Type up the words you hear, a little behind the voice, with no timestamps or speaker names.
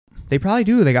They probably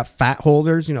do. They got fat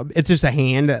holders. You know, it's just a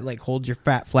hand that like holds your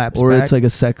fat flaps Or back. it's like a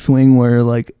sex swing where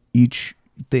like each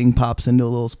thing pops into a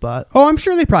little spot. Oh, I'm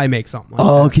sure they probably make something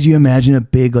like that. Could you imagine a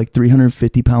big like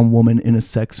 350-pound woman in a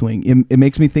sex swing? It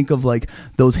makes me think of like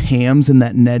those hams and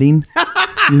that netting.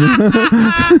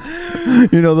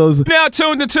 You know those. Now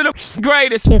tuned into the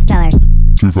greatest. Two fellers.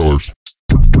 Two fellers.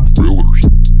 Two fellers.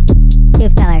 Two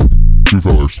fellers. Two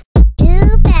fellers. Two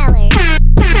fellers.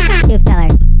 Two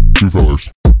fellers. Two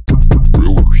fellers.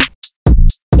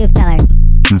 Two fellers.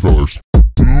 Two fellers.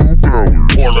 Two fellers.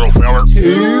 Poor little feller.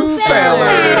 Two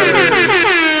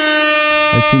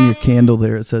I seen your candle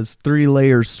there. It says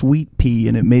 3-layer sweet pea,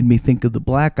 and it made me think of the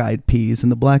black-eyed peas,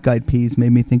 and the black-eyed peas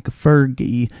made me think of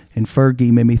Fergie, and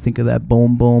Fergie made me think of that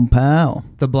boom boom pow.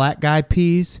 The black guy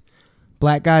peas.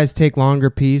 Black guys take longer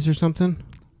peas or something.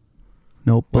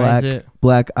 No, Why is it?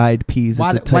 black-eyed peas.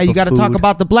 Why, it's a type why you of got to talk food.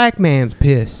 about the black man's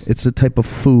piss? It's a type of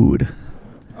food.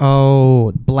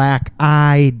 Oh,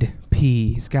 black-eyed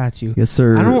peas. Got you. Yes,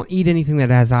 sir. I don't eat anything that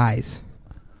has eyes.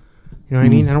 You know what I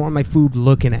mean? I don't want my food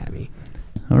looking at me.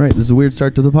 All right, this is a weird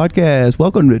start to the podcast.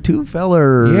 Welcome to Two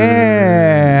Fellers.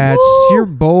 Yeah, it's your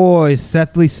boy,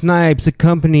 Sethly Snipes,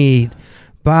 accompanied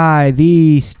by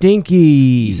the Stinky.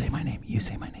 You say my name. You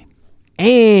say my name.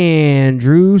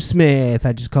 Andrew Smith.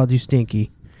 I just called you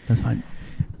Stinky. That's fine.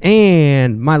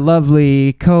 And my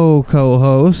lovely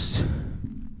co-host,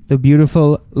 the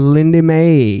beautiful Lindy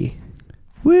May.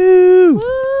 Woo!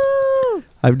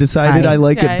 I've decided Hi. I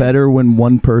like Guys. it better when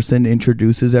one person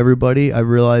introduces everybody. I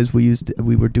realized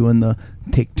we were doing the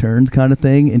take turns kind of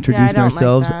thing, introducing don't like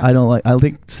ourselves. that. I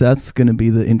think Seth's going to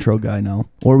be the intro guy now.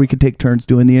 Or we could take turns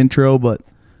doing the intro, but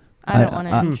I don't want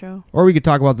an intro. Or we could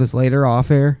talk about this later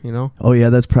off air, you know? oh yeah,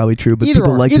 that's probably true, but Either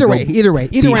people or, like either to way, go either way,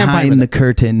 I'm fine behind with the it.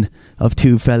 curtain of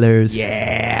Two Fellers.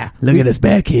 Yeah. Look at us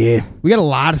back here. We got a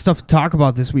lot of stuff to talk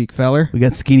about this week, feller. We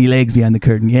got skinny legs behind the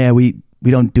curtain. Yeah, we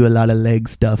don't do a lot of leg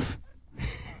stuff.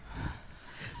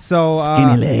 So,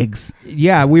 Skinny legs.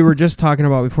 yeah, we were just talking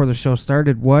about before the show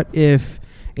started, what if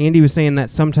Andy was saying that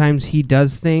sometimes he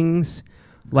does things,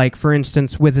 like, for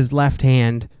instance, with his left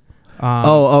hand.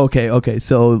 Okay.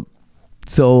 So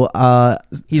He's sometimes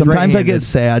I right-handed. get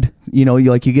sad. You know,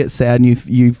 you get sad and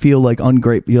you feel like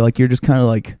ungrateful. You're just kind of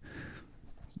like,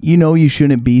 you know, you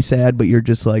shouldn't be sad, but you're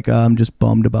just like, I'm just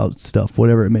bummed about stuff,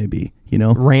 whatever it may be. You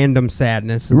know, Random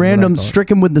sadness. is what I random call it.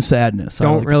 stricken with the sadness. I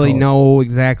Don't like to really call it. know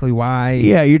exactly why.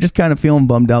 Yeah, you're just kind of feeling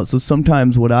bummed out. So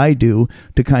sometimes what I do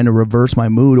to kind of reverse my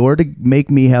mood or to make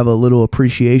me have a little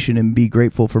appreciation and be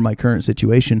grateful for my current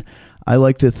situation, I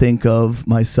like to think of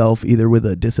myself either with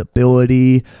a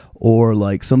disability or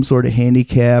like some sort of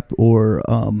handicap, or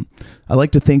I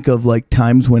like to think of like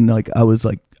times when like I was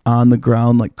like on the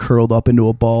ground, like curled up into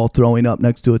a ball, throwing up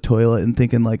next to a toilet and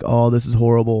thinking like, oh, this is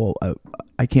horrible.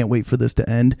 I can't wait for this to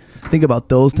end. Think about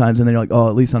those times and then you're like, oh,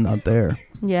 at least I'm not there.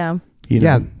 Yeah. You know?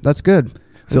 Yeah, that's good.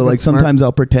 So like That's smart. sometimes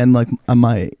I'll pretend like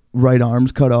my right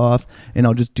arm's cut off and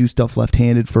I'll just do stuff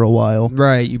left-handed for a while.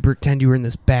 Right, you pretend you were in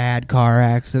this bad car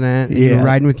accident and you're Yeah.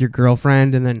 riding with your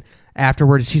girlfriend, and then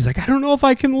afterwards she's like, I don't know if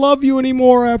I can love you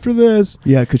anymore after this.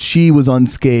 Yeah, because she was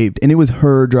unscathed and it was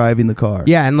her driving the car.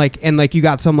 Yeah, and like you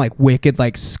got some like wicked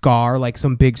like scar, like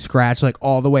some big scratch like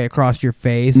all the way across your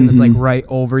face, and it's like right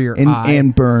over your eye.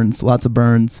 And burns, lots of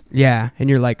burns. Yeah, and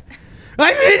you're like,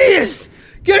 I'm hideous!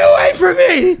 Get away from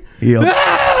me! Yep.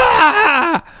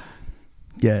 Ah!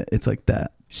 Yeah, it's like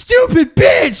that. Stupid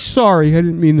bitch! Sorry, I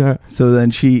didn't mean that. So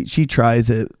then she tries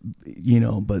it, you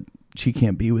know, but she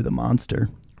can't be with a monster.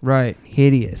 Right,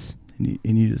 hideous. And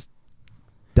you just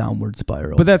downward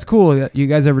spiral. But that's cool. You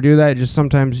guys ever do that? Just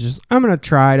sometimes just, I'm going to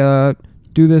try to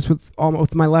do this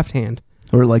with my left hand.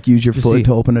 or like use your Just foot see.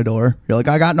 to open a door. You're like,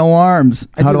 I got no arms.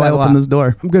 I How do do I that a open lot. this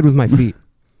door? I'm good with my feet.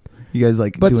 You guys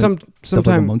like But doing stuff like a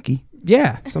sometimes, monkey?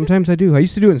 yeah, sometimes I do. I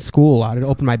used to do it in school a lot. I'd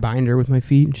open my binder with my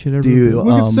feet and shit. Do you,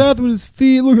 Look at Seth with his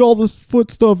feet. Look at all this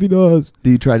foot stuff he does. Do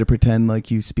you try to pretend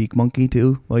like you speak monkey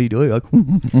too while you do it? You're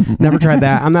like, Never tried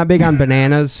that. I'm not big on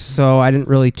bananas, so I didn't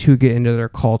really too get into their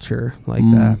culture like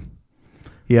that.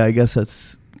 Yeah, I guess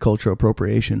that's cultural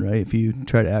appropriation, right? If you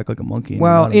try to act like a monkey. And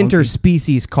Well, you're not a monkey.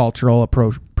 interspecies cultural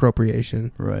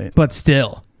appropriation, Right. but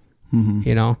still, Mm-hmm.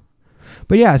 you know.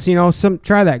 But yes, you know,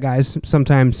 try that, guys.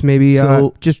 Sometimes maybe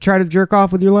So- just try to jerk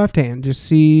off with your left hand. Just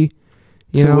see,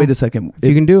 you So know, wait a second. if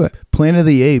you can do it. Planet of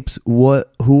the Apes, who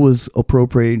was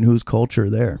appropriating whose culture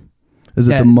there? Is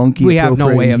it That- the monkey? We have no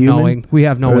way of appropriating human? knowing. We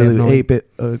have no Or way of the knowing. ape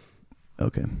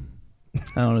okay.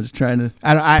 I don't know, just trying to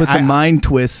I put some mind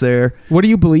twists there. What do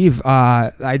you believe?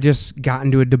 I just got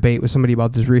into a debate with somebody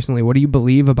about this recently. What do you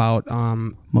believe about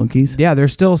Monkeys? yeah, they're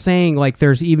still saying like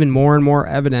there's even more and more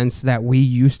evidence that we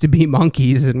used to be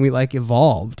monkeys and we like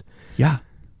evolved. Yeah.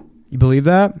 You believe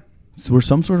that? So we're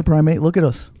some sort of primate. Look at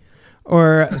us.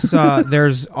 Or so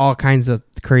there's all kinds of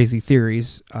crazy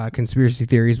theories, conspiracy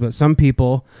theories, but some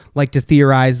people like to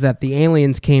theorize that the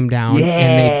aliens came down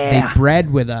and they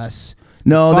bred with us.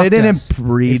 No, they didn't us.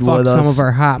 breed They with fucked us. some of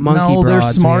our hot monkey No, they're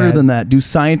broads we smarter had. than that. Do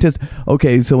scientists...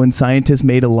 Okay, so when scientists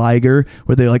made a liger,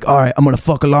 where they're like, all right, I'm going to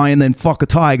fuck a lion, then fuck a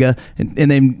tiger, and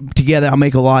then together I'll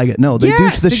make a liger. No, they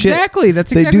Yes, do the shit... exactly.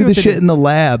 That's They exactly do the what they shit do. in the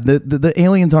lab. The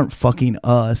aliens aren't fucking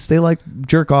us. They like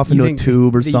jerk off into a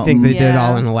tube or You something. think they did Yeah.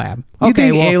 all in the lab? You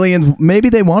think aliens... Maybe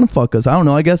they want to fuck us. I don't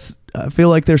know. I guess I feel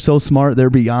like they're so smart. They're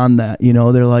beyond that. You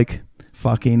know, they're like,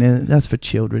 fucking... That's for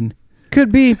children.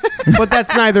 Could be, but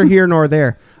that's neither here nor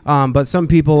there. But some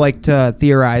people like to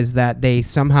theorize that they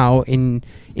somehow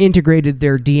integrated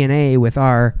their DNA with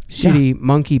our shitty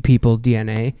monkey people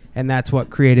DNA, and that's what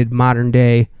created modern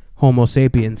day Homo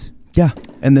sapiens. Yeah.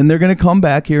 And then they're going to come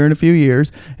back here in a few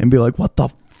years and be like, what the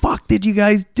fuck did you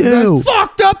guys do? That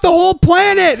fucked up the whole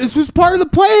planet. This was part of the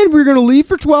plan. We were going to leave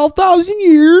for 12,000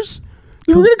 years.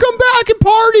 Then we're going to come back and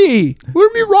party. We're going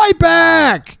to be right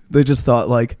back. They just thought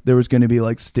like there was going to be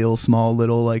like still small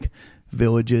little like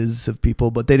villages of people,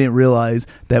 but they didn't realize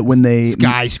that when they...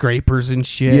 Skyscrapers and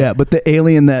shit. Yeah, but the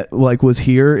alien that like was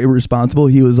here irresponsible,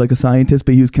 he was like a scientist,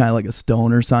 but he was kind of like a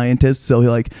stoner scientist. So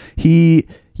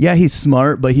he's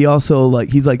smart, but he also like,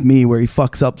 he's like me where he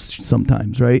fucks up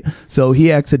sometimes, right? So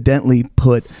he accidentally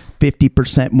put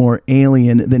 50% more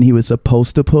alien than he was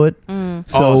supposed to put.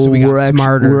 So we got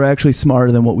smarter. We're actually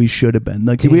smarter than what we should have been.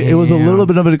 Like it was a little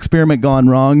bit of an experiment gone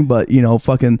wrong, but you know,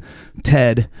 fucking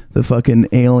Ted, the fucking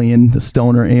alien, the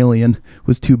stoner alien,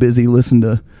 was too busy listening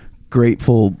to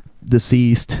Grateful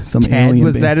Deceased. Some Ted, alien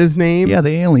was band. that his name? Yeah,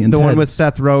 the alien. The Ted. one with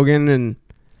Seth Rogen and...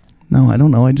 No, I don't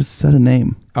know. I just said a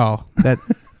name. Oh, that...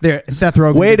 There, Seth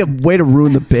Rogen. Way to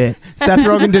ruin the bit. Seth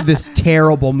Rogen did this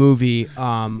terrible movie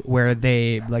where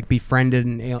they like befriended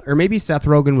an alien, or maybe Seth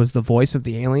Rogen was the voice of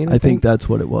the alien. I think that's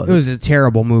what it was. It was a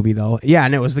terrible movie though. Yeah,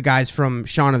 and it was the guys from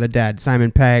Shaun of the Dead, Simon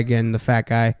Pegg and the fat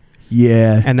guy.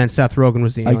 Yeah. And then Seth Rogen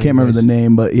was the alien I can't remember voice. the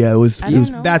name, but yeah, it was.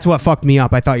 That's what fucked me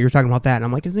up. I thought you were talking about that, and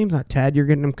I'm like, his name's not Ted. You're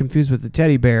getting him confused with the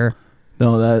teddy bear.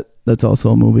 No, that's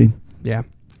also a movie. Yeah.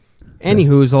 Any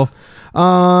hoozle.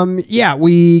 Yeah,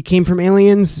 we came from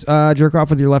aliens. Jerk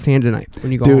off with your left hand tonight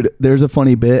when you go home. Dude, there's a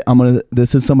funny bit.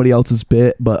 This is somebody else's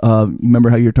bit, but remember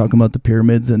how you're talking about the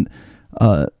pyramids, and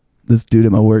this dude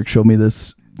at my work showed me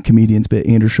this comedian's bit,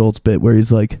 Andrew Schultz bit, where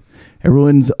he's like,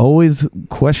 everyone's always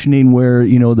questioning where,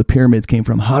 you know, the pyramids came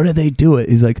from. How did they do it?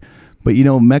 He's like, but you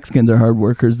know, Mexicans are hard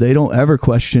workers. They don't ever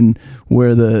question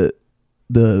where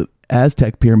the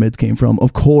Aztec pyramids came from.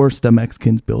 Of course, the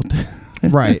Mexicans built it.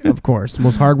 Right, of course.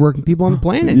 Most hardworking people on the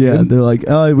planet. Yeah, dude. they're like,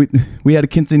 oh, we had a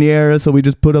quinceañera, so we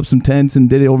just put up some tents and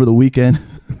did it over the weekend.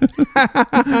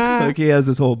 Like he has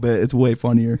this whole bit. It's way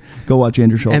funnier. Go watch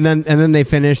Andrew Schultz. And then they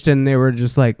finished and they were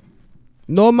just like,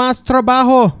 no más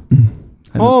trabajo.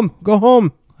 Home. Go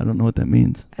home. I don't know what that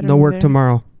means. No work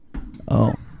tomorrow.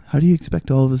 Oh, how do you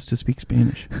expect all of us to speak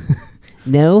Spanish?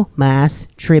 No más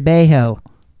trabajo.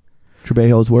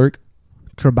 Trebejo's work.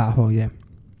 Trabajo, yeah.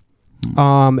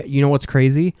 You know what's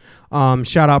crazy?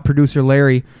 Shout out producer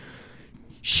Larry.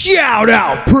 Shout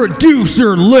out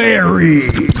producer Larry.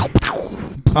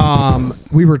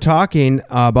 We were talking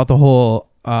about the whole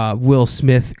Will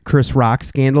Smith Chris Rock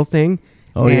scandal thing.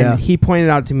 Oh, and yeah. he pointed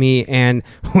out to me, and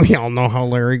we all know how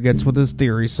Larry gets with his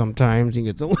theories sometimes. He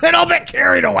gets a little bit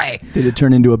carried away. Did it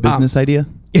turn into a business idea?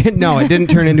 No, it didn't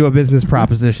turn into a business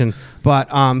proposition. But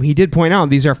he did point out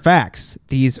these are facts.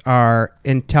 These are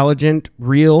intelligent,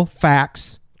 real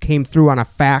facts. Came through on a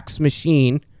fax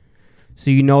machine.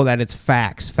 So you know that it's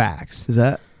facts. Is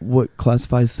that what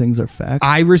classifies things are facts?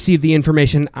 I received the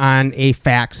information on a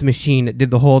fax machine. It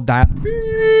did the whole dial.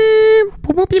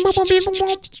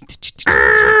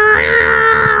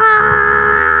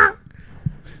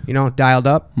 You know, dialed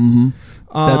up. Mm-hmm.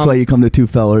 That's why you come to Two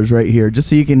Fellers right here, just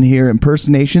so you can hear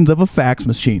impersonations of a fax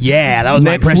machine. Yeah, that was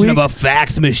my Next impression week- of a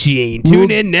fax machine.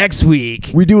 Tune in next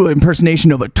week. We do an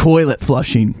impersonation of a toilet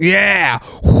flushing. Yeah.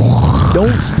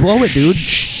 Don't blow it, dude.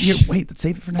 Wait,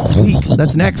 save it for next week.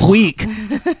 That's next week.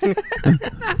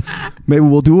 Maybe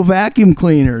we'll do a vacuum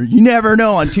cleaner. You never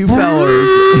know on Two Fellers.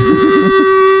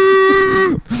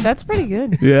 That's pretty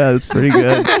good. Yeah, that's pretty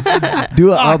good.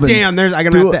 Do an oven. Damn, I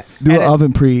gotta Do have to an edit.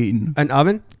 oven preheating. An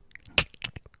oven?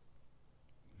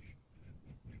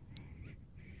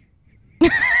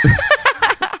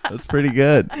 That's pretty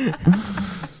good.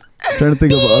 Trying to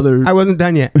think of other. I wasn't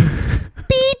done yet.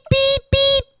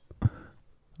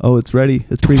 Oh, it's ready.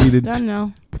 It's preheated. Done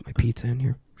now. Put my pizza in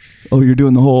here. Oh, you're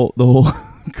doing the whole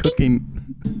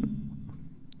cooking.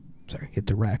 Sorry, hit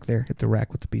the rack there. Hit the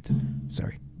rack with the pizza.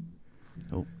 Sorry.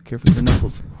 Oh, careful with your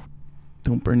knuckles.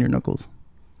 Don't burn your knuckles.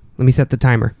 Let me set the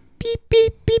timer. Beep,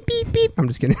 beep, beep, beep, beep. I'm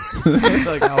just kidding.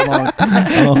 Like,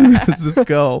 how long does this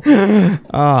go?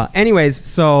 Anyways,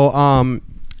 so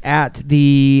at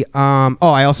the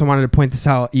I also wanted to point this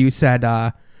out. You said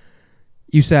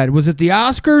was it the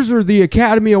Oscars or the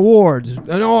Academy Awards?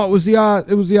 No, it was the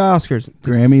Oscars.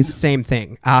 Grammys. Same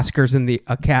thing. Oscars and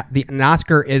an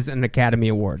Oscar is an Academy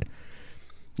Award.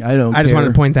 I just wanted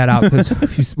to point that out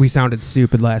because we sounded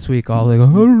stupid last week. All like,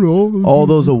 I don't know. All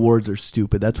those awards are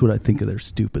stupid. That's what I think of their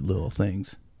stupid little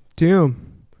things.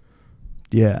 Damn.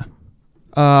 Yeah.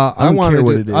 I don't care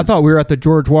what it is. I thought we were at the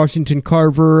George Washington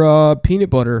Carver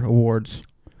Peanut Butter Awards.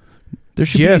 There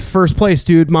should Jif, be first place,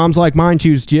 dude. Moms like mine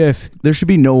choose Jif. There should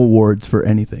be no awards for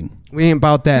anything. We ain't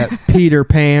about that Peter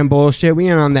Pan bullshit. We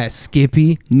ain't on that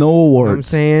Skippy. No awards. You know what I'm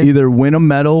saying? Either win a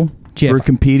medal Jif. for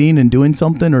competing and doing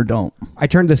something or don't. I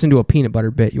turned this into a peanut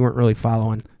butter bit. You weren't really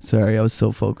following. Sorry, I was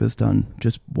so focused on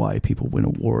just why people win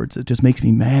awards. It just makes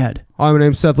me mad. Hi, my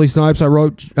name's Seth Lee Snipes. I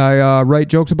write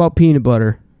jokes about peanut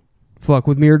butter. Fuck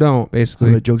with me or don't, I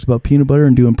basically. write jokes about peanut butter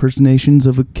and do impersonations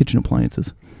of kitchen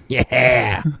appliances.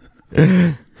 Yeah.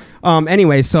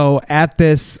 Anyway, so at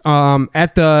this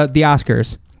at the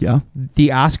Oscars. Yeah. The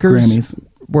Oscars Grammys.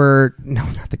 were no,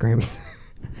 not the Grammys.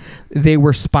 They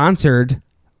were sponsored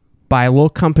by a little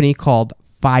company called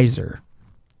Pfizer.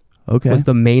 Okay. Was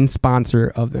the main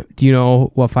sponsor of the. Do you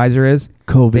know what Pfizer is?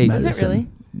 COVID Was medicine. it really?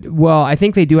 Well, I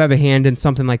think they do have a hand in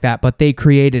something like that, but they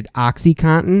created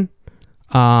OxyContin,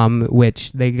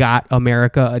 which they got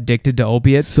America addicted to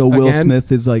opiates. So Will again.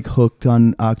 Smith is like hooked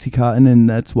on Oxycontin, and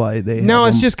that's why they. No, have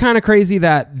it's him. just kind of crazy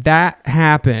that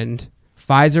happened.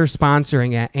 Pfizer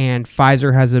sponsoring it, and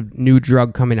Pfizer has a new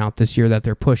drug coming out this year that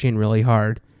they're pushing really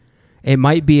hard. It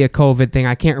might be a COVID thing.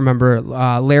 I can't remember.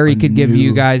 Larry could give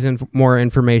you guys more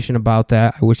information about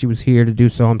that. I wish he was here to do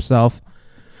so himself.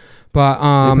 But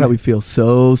They probably feel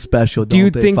so special, do you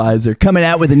don't they, think- Pfizer? Coming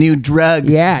out with a new drug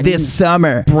this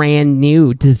summer. brand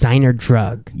new designer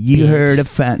drug. You bitch. heard of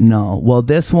fentanyl. Well,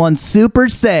 this one's super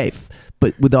safe,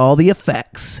 but with all the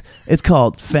effects. It's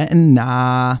called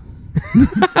fentanyl.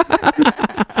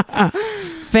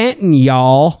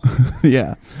 Fentanyl.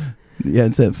 Yeah. Yeah,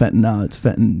 instead of fentanyl, it's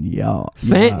fentanyl.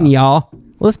 Fentanyl.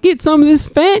 Let's get some of this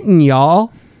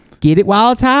fentanyl. Get it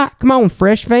while it's hot. Come on,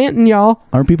 fresh fentanyl.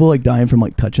 Aren't people like dying from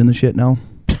like touching the shit now?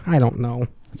 I don't know.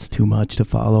 It's too much to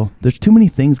follow. There's too many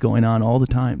things going on all the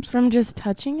times. From just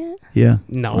touching it? Yeah.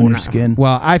 No, On your no. skin.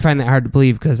 Well, I find that hard to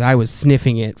believe because I was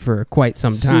sniffing it for quite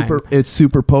some time. It's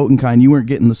super potent kind. You weren't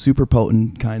getting the super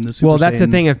potent kind. The super Well, that's the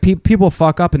Saiyan. thing. If people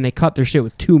fuck up and they cut their shit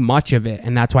with too much of it,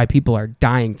 and that's why people are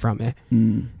dying from it.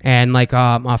 And like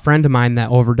a friend of mine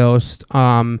that overdosed,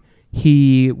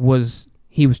 he was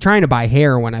trying to buy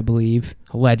heroin, I believe,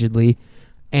 allegedly,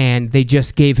 and they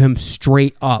just gave him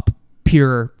straight up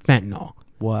pure fentanyl.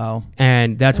 Wow.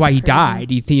 And that's why he crazy.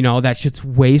 died. You know, that shit's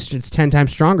waste. It's 10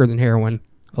 times stronger than heroin,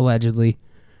 allegedly.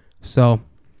 So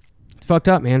it's fucked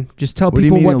up, man. Just tell What do you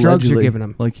people mean what drugs you're allegedly? giving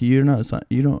them. Like you're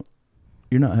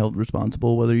not held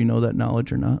responsible whether you know that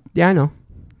knowledge or not. Yeah, I know.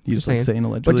 You just like saying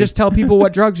allegedly. But just tell people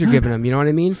what drugs you're giving them. You know what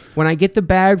I mean? When I get the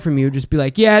bag from you, just be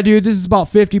like, yeah, dude, this is about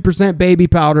 50% baby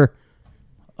powder.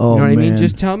 oh, You know what I mean? man.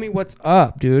 Just tell me what's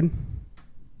up, dude.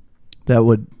 that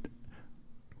would.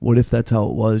 What if that's how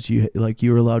it was? You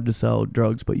were allowed to sell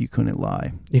drugs, but you couldn't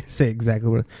lie. Yeah, say exactly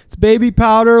what it's baby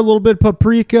powder, a little bit of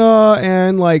paprika,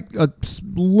 and like a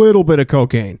little bit of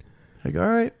cocaine. Like, all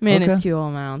right, Minuscule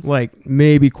amounts. Like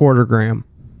maybe quarter gram.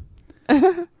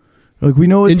 Like we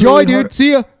know it's Enjoy, really dude. hard-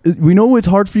 See ya. We know it's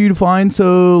hard for you to find,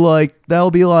 so like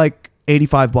that'll be like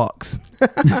 $85.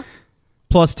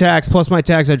 Plus tax, plus my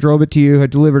tax. I drove it to you. I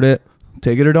delivered it.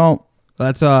 Take it or don't.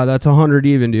 That's 100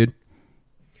 even, dude.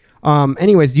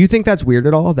 Anyways, do you think that's weird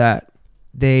at all that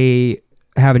they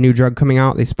have a new drug coming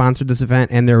out? They sponsored this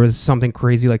event, and there was something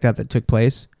crazy like that took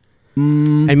place. I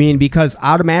mean, because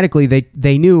automatically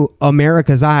they knew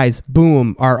America's eyes,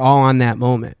 boom, are all on that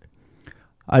moment.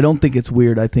 I don't think it's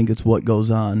weird. I think it's what goes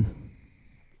on.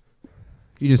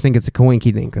 You just think it's a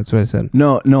coinky dink. That's what I said.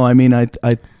 No. I mean, I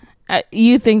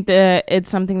You think that it's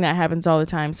something that happens all the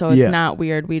time, so it's Yeah. not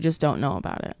weird. We just don't know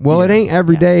about it. Well, it ain't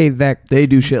every day that they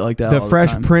do shit like that. the all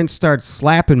Fresh time. Prince starts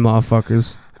slapping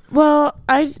motherfuckers. Well,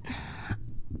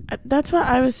 that's what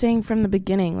I was saying from the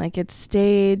beginning. Like, it's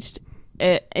staged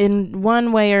in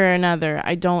one way or another.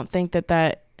 I don't think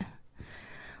that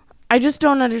I just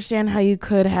don't understand how you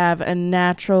could have a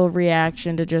natural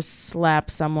reaction to just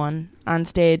slap someone on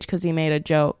stage because he made a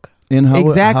joke. And how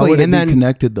Exactly, would it and be then-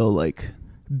 connected though? Like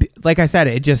Like I said,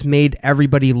 it just made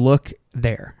everybody look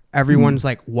there. everyone's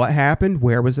like, what happened?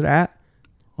 Where was it at?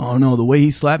 Oh no, the way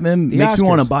he slapped him The makes me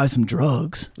want to Oscars. buy some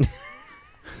drugs.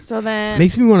 So then,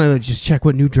 Makes me want to just check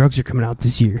what new drugs are coming out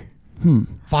this year.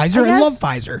 Pfizer, I guess- love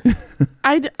Pfizer.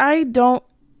 I don't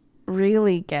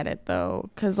really get it though,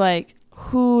 because like,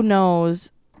 who knows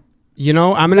You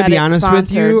know, I'm gonna that be it's honest with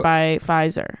sponsored you. by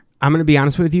Pfizer? I'm gonna be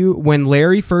honest with you. When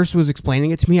Larry first was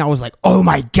explaining it to me, I was like, "Oh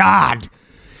my god,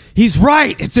 he's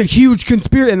right! It's a huge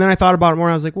conspiracy." And then I thought about it more.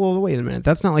 And I was like, "Well, wait a minute.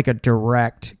 That's not like a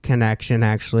direct connection.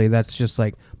 Actually, that's just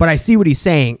like." But I see what he's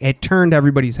saying. It turned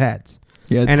everybody's heads,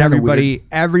 Yeah, it's and kinda weird.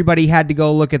 everybody had to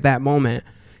go look at that moment.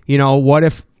 You know, what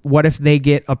if they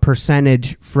get a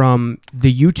percentage from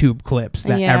the YouTube clips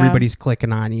that Yeah. everybody's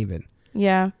clicking on? Even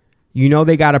Yeah. you know,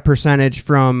 they got a percentage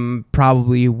from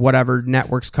probably whatever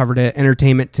networks covered it,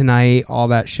 Entertainment Tonight, all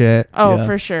that shit. Oh, Yeah.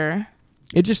 for sure.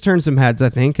 It just turned some heads, I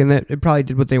think, and it probably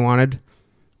did what they wanted.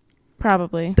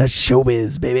 Probably. That's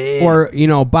showbiz, baby. Or, you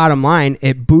know, bottom line,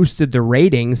 it boosted the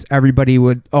ratings. Everybody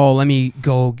would, let me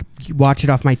go watch it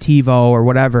off my TiVo or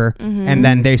whatever. Mm-hmm. And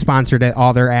then they sponsored it.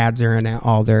 All their ads are in it.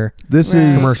 All their this Right.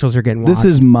 is commercials are getting watched. This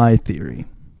is my theory.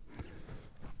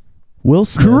 Will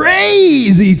Smith.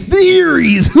 crazy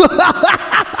theories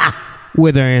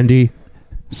with Andy.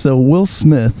 So Will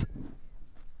Smith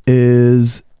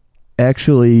is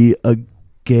actually a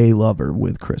gay lover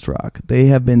with Chris Rock. They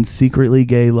have been secretly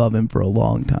gay loving for a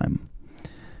long time.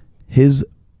 His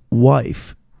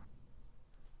wife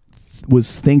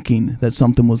was thinking that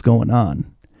something was going on.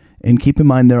 And keep in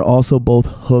mind, they're also both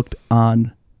hooked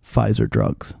on Pfizer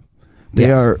drugs. They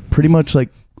Yes. are pretty much like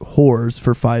whores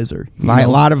for Pfizer. you A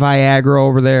know? lot of Viagra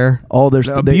over there. All their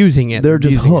Abusing it. They're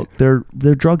just Abusing it. hooked.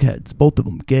 They're drug heads, both of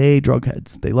them, gay drug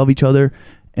heads. They love each other,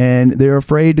 and they're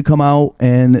afraid to come out,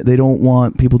 and they don't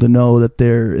want people to know that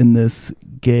they're in this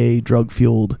gay drug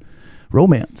fueled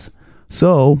romance.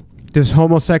 So This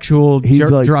homosexual He's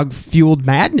like- drug fueled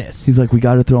madness. he's like, we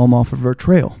got to throw him off of our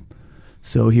trail.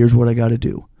 So here's what I got to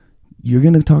do. You're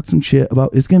going to talk some shit about,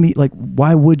 it's going to be like,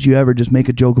 why would you ever just make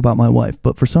a joke about my wife?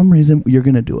 But for some reason, you're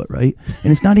going to do it, right?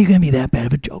 And it's not even going to be that bad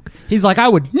of a joke. He's like, I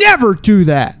would never do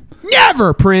that.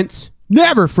 Never, Prince.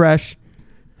 Never, Fresh.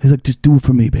 He's like, just do it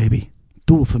for me, baby.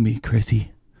 Do it for me,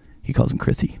 Chrissy. He calls him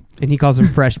Chrissy. And he calls him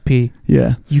Fresh P.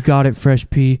 Yeah. You got it, Fresh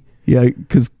P. Yeah,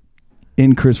 because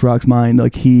in Chris Rock's mind,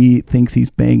 like, he thinks he's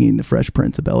banging the Fresh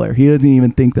Prince of Bel-Air. He doesn't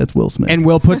even think that's Will Smith. And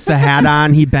Will puts the hat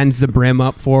on. He bends the brim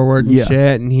up forward and Yeah.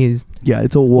 shit. And he's, yeah,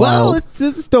 it's a well, wild. it's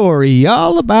a story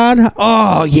all about,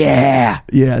 oh, yeah.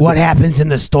 Yeah, What happens in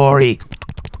the story?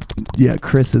 yeah,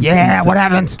 Chris is. Yeah, what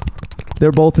happens?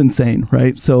 They're both insane,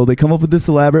 right? So they come up with this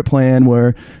elaborate plan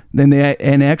where then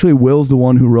and actually Will's the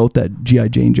one who wrote that G.I.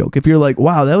 Jane joke. If you're like,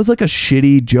 wow, that was like a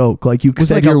shitty joke, like you It was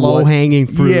said, like a your low-hanging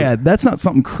fruit. Yeah, that's not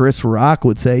something Chris Rock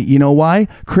would say. You know why?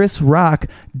 Chris Rock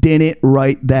didn't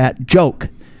write that joke.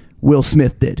 Will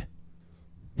Smith did.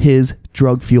 His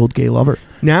drug-fueled gay lover.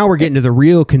 Now we're getting to the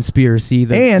real conspiracy,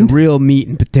 the real meat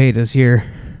and potatoes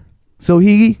here. So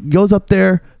he goes up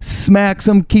there, smacks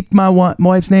him, keep my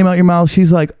wife's name out your mouth.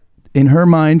 She's like, in her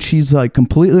mind, she's like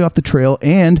completely off the trail.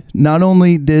 And not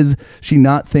only does she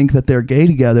not think that they're gay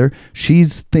together,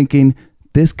 she's thinking,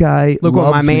 this guy Look what my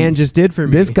loves me. man just did for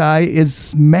me. This guy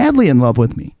is madly in love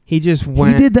with me. He just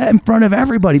went. He did that in front of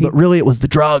everybody, but really it was the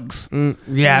drugs.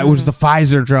 Yeah, it was the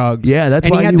Pfizer drugs. Yeah, that's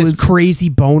and why he had he this was- crazy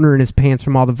boner in his pants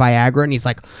from all the Viagra, and he's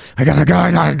like, I gotta,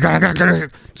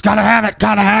 it's gotta have it,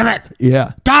 gotta have it,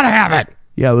 Yeah. gotta have it,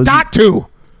 Yeah, it was, got to.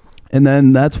 and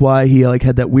then that's why he like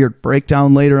had that weird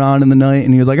breakdown later on in the night,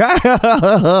 and he was like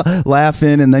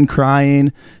laughing and then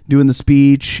crying, doing the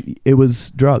speech. It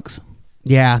was drugs.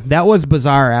 Yeah, that was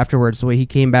bizarre afterwards, the way he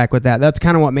came back with that. That's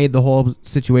kind of what made the whole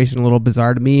situation a little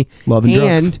bizarre to me. Loving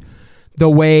and drugs. the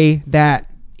way that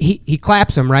he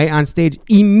claps him right on stage.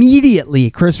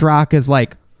 Immediately, Chris Rock is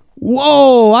like,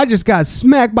 whoa, I just got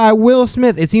smacked by Will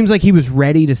Smith. It seems like he was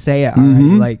ready to say it already.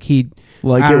 Like I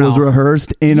Like it don't was know.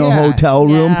 rehearsed in a Yeah. hotel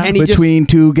room Yeah. And he between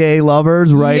two gay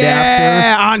lovers right after.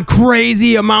 Yeah, on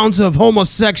crazy amounts of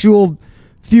homosexual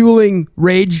fueling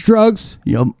rage drugs.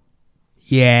 Yep.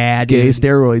 Yeah, Gay dude.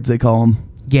 steroids, they call them.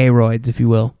 Gayroids, if you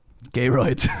will.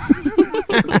 Gayroids.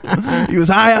 He was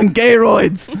high on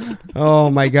gayroids. Oh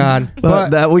my God! But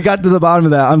that we got to the bottom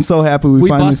of that. I'm so happy we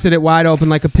finally busted it wide open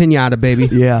like a pinata, baby.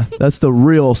 Yeah, that's the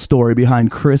real story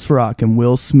behind Chris Rock and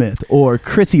Will Smith, or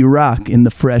Chrissy Rock in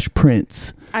The Fresh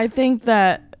Prince. I think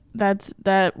that's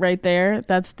right there.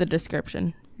 That's the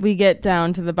description. We get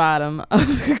down to the bottom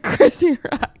of Chrissy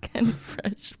Rock and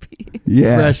Fresh P.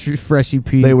 Yeah, Freshy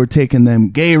P. they were taking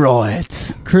them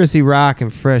gayroids. Chrissy Rock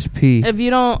and Fresh P. If you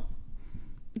don't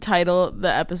title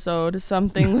the episode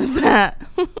something with that,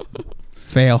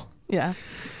 Fail. yeah.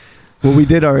 Well, we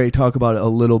did already talk about it a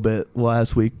little bit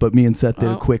last week, but me and Seth did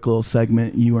a Oh. quick little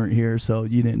segment. You weren't here, so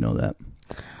you didn't know that.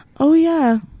 Oh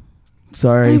yeah,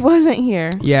 Sorry. I wasn't here.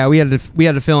 Yeah, we had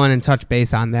to fill in and touch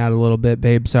base on that a little bit,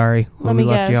 babe. Sorry. Let when me we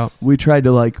left you out. guess. We tried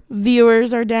to like.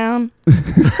 Viewers are down. They're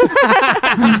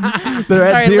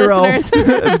at Sorry, 0.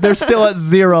 listeners. They're still at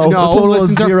 0. No, a total of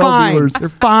listens are 0 fine. viewers. They're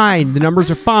fine. The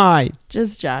numbers are fine.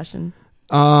 Just joshing.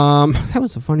 That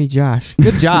was a funny Josh.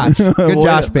 Good Josh. Good Well,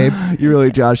 Josh, babe. You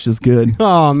really Josh is good.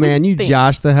 Oh man, you Thanks.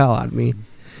 joshed the hell out of me.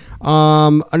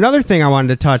 Another thing I wanted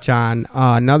to touch on.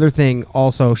 Another thing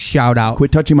also, shout out.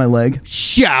 Quit touching my leg.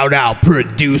 Shout out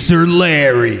producer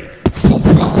Larry.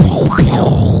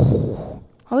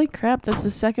 Holy crap, that's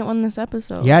the second one this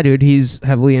episode. Yeah, dude, he's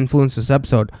heavily influenced this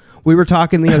episode. We were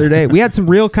talking the other day. We had some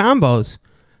real combos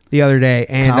the other day,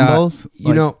 and Combos? you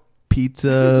Like know,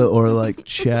 Pizza or like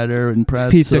cheddar and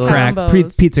pretzel. pizza crack,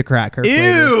 Combos. pizza cracker.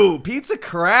 flavor. Ew, pizza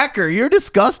cracker. You're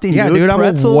disgusting, Yeah, dude, I'm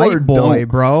Pretzel a white or boy, don't?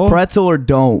 bro. Pretzel or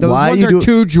don't. Those Why ones you are do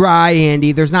too dry,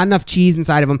 Andy. There's not enough cheese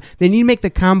inside of them. They need to make the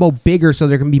combo bigger so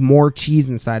there can be more cheese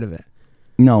inside of it.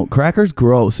 No, cracker's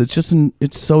gross. It's just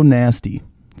it's so nasty.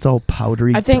 It's all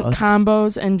powdery. I think dust.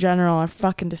 combos in general are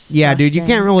fucking disgusting. Yeah, dude, you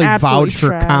can't really Absolutely vouch for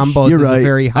trash. combos. You're as right. A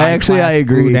very high I class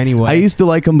agree. food anyway. I used to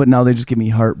like them, but now they just give me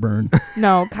heartburn.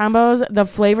 No, combos, the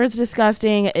flavor's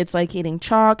disgusting. It's like eating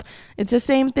chalk. It's the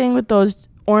same thing with those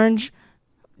orange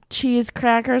cheese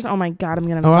crackers. Oh my God, I'm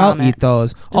going to vomit. I'll eat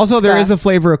those. Also, there is a Disgust.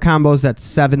 flavor of combos that's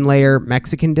 7-layer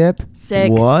Mexican dip.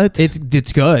 Sick. What? It's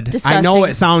good. Disgusting. I know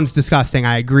it sounds disgusting.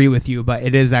 I agree with you, but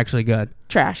it is actually good.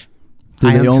 Trash. Do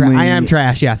I they I am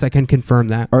trash. Yes, I can confirm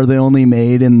that. Are they only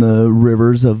made in the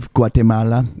rivers of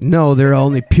Guatemala? No, they're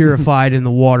only purified in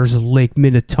the waters of Lake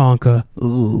Minnetonka.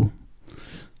 Ooh.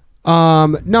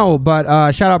 No,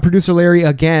 but shout out producer Larry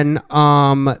again.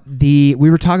 We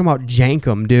were talking about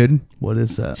Jenkem, dude. What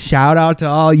is that? Shout out to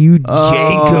all you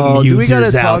Jenkem do we gotta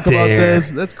users out talk about there.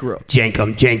 this? That's gross.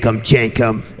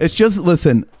 Jenkem. It's just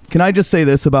listen. Can I just say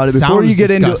this about it before Sounds you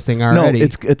get into disgusting already. No,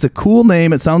 it's a cool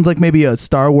name. It sounds like maybe a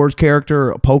Star Wars character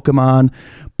or a Pokemon,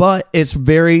 but it's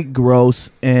very gross.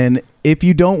 And if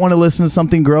you don't want to listen to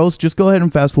something gross, just go ahead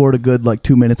and fast forward a good like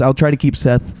 2 minutes. I'll try to keep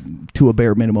Seth to a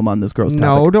bare minimum on this gross topic.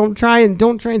 No, don't try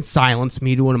and silence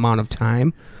me to an amount of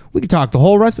time. We could talk the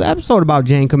whole rest of the episode about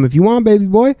Jenkem if you want, baby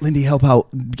boy. Lindy, help out.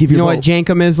 Give You your know vote. what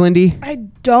Jenkem is, Lindy? I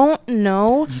don't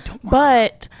know,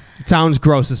 but It sounds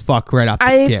gross as fuck right off the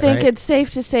I get, think right? it's safe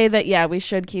to say that, yeah, we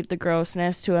should keep the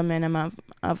grossness to a minimum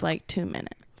of like 2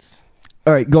 minutes.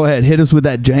 All right, go ahead. Hit us with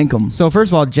that Jenkem. So first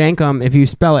of all, Jenkem, if you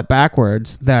spell it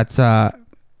backwards, that's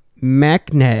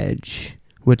meknej,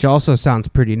 which also sounds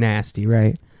pretty nasty,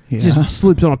 right? Yeah. Just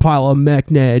sleeps on a pile of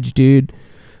meknej, dude.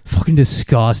 Fucking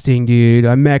disgusting, dude.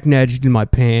 I meknejed in my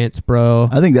pants, bro.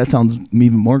 I think that sounds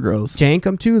even more gross.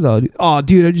 Jankum too, though. Oh,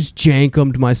 dude, I just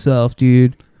jankumed myself,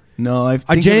 dude. No, I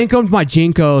jankumed my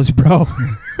jinkos, bro.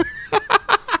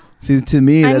 See, to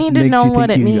me, I that need to makes know you what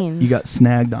think it you means. you got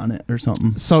snagged on it or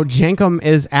something. So jankum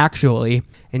is actually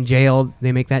in jail.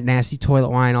 They make that nasty toilet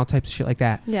wine, all types of shit like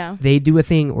that. Yeah. They do a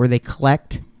thing where they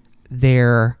collect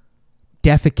their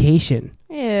defecation.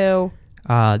 Ew.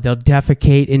 They'll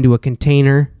defecate into a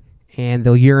container and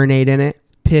they'll urinate in it,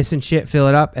 piss and shit, fill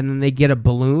it up, and then they get a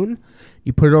balloon.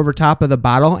 You put it over top of the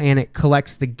bottle and it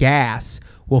collects the gas,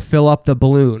 will fill up the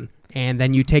balloon. And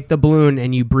then you take the balloon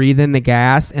and you breathe in the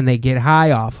gas and they get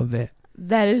high off of it.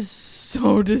 That is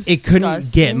so disgusting. It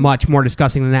couldn't get much more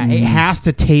disgusting than that. It has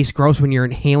to taste gross when you're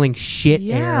inhaling shit air,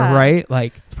 Yeah. right?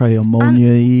 Like, It's probably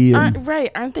ammonia.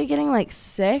 Right. Aren't they getting like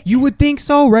sick? you would think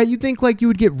so, right? You think like you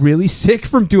would get really sick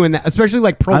from doing that, especially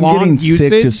like I'm prolonged getting usage.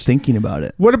 sick just thinking about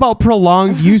it. What about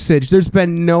prolonged usage? There's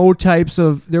been no types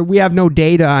of there. We have no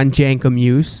data on jankum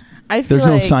use. I feel There's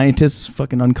no like scientists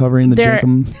fucking uncovering the There-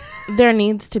 Jenkem. there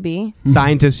needs to be.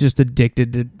 Scientists just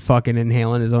addicted to fucking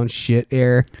inhaling his own shit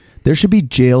air. There should be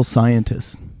jail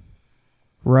scientists.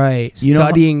 Right. You know-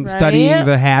 studying Right?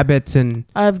 the habits and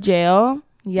Of jail.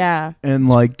 Yeah. And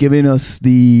like giving us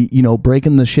the,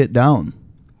 breaking the shit down.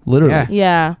 Literally. Yeah.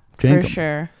 Yeah. For Jankum.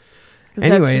 sure. 'Cause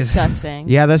Anyways. that's disgusting.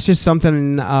 yeah, that's just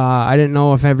something I didn't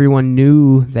know if everyone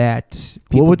knew that.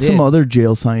 People What would did. some other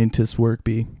jail scientist work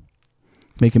be?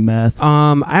 Making meth.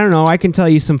 I don't know. I can tell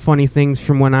you some funny things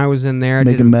from when I was in there. I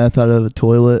did Making meth out of a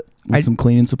toilet with I- some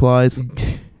cleaning supplies.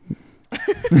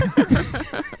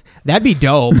 That'd be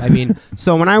dope. I mean,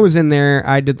 so when I was in there,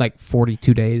 I did like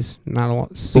 42 days. Not a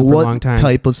But super what long time.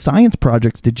 type of science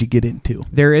projects did you get into?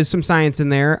 There is some science in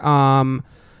there. Nobody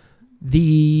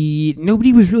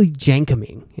was really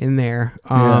jankuming in there.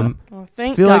 Yeah. Well, I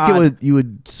thank feel God. like you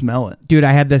would smell it. Dude,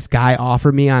 I had this guy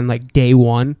offer me on like day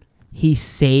one he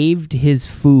saved his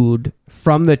food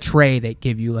from the tray they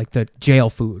give you, like the jail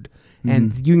food.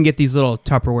 And you can get these little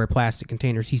Tupperware plastic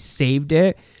containers. He saved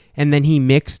it, and then he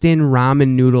mixed in ramen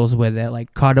noodles with it,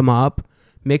 like cut them up,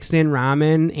 mixed in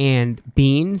ramen and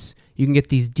beans. You can get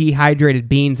these dehydrated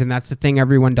beans, and that's the thing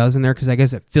everyone does in there because I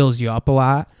guess it fills you up a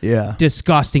lot. Yeah.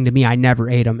 Disgusting to me. I never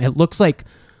ate them. It looks like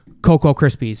Cocoa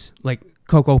Krispies, like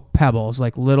Cocoa Pebbles,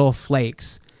 like little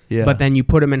flakes. Yeah. But then you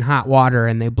put them in hot water,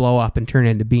 and they blow up and turn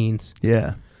into beans.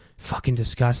 Yeah. Fucking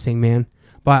disgusting, man.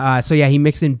 But so yeah, he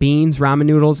mixed in beans, ramen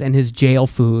noodles, and his jail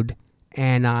food,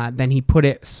 and then he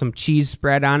put some cheese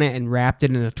spread on it and wrapped it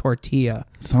in a tortilla.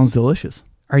 Sounds delicious.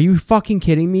 Are you fucking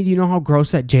kidding me? Do you know how gross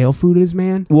that jail food is,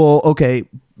 man? Well, okay,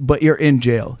 but you're in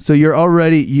jail, so you're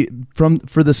already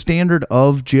for the standard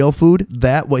of jail food.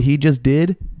 That what he just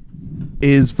did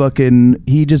is fucking.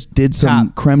 He just did some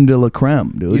Top. creme de la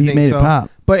creme, dude. He made it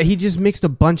pop. But he just mixed a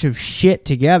bunch of shit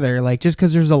together. Like, just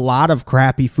because there's a lot of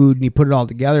crappy food and you put it all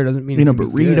together doesn't mean In it's a gonna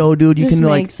be burrito, good. dude, you Just can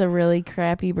like. makes a really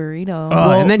crappy burrito.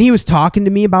 And then he was talking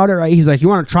to me about it, right? He's like, you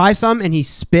want to try some? And he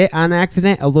spit on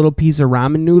accident a little piece of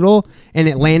ramen noodle, and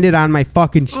it landed on my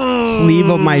fucking sleeve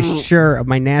of my shirt, of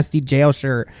my nasty jail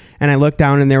shirt. And I looked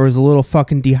down, and there was a little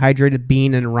fucking dehydrated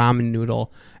bean and a ramen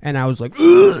noodle. And I was like,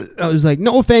 ugh. I was like,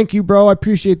 no, thank you, bro. I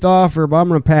appreciate the offer, but I'm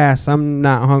going to pass. I'm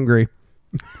not hungry.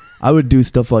 I would do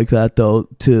stuff like that though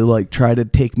to like try to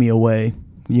take me away.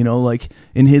 You know, like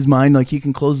in his mind, like he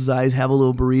can close his eyes, have a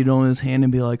little burrito in his hand,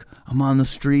 and be like, "I'm on the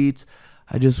streets.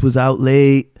 I just was out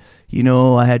late. You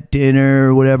know, I had dinner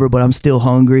or whatever, but I'm still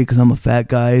hungry because I'm a fat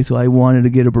guy. So I wanted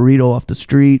to get a burrito off the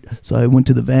street. So I went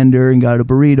to the vendor and got a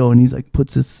burrito." And he's like,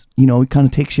 puts this, you know, he kind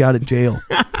of takes you out of jail.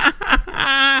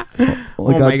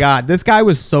 Oh my God. This guy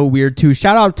was so weird too.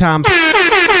 Shout out Tom.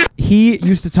 He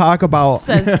used to talk about...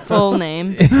 Says full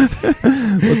name.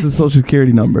 What's his social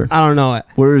security number? I don't know it.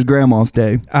 Where is grandma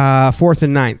stay? 4th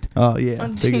and 9th. Oh yeah.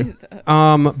 Oh, Figure. Jesus.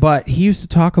 But he used to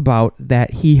talk about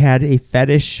that he had a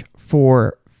fetish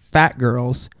for fat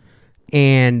girls,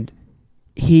 and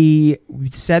he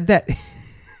said that...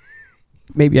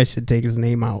 Maybe I should take his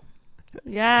name out.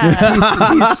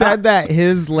 Yeah. He said that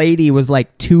his lady was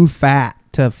like too fat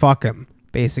to fuck him,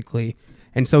 basically.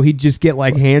 And so he'd just get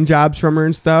like hand jobs from her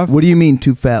and stuff. What do you mean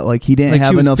too fat? Like he didn't Like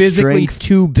have she was enough physically strength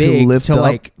too big to lift up?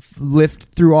 like lift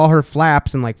through all her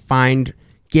flaps and like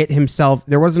get himself.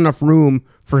 There wasn't enough room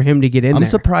for him to get in I'm there.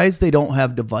 surprised they don't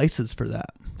have devices for that.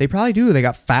 They probably do. They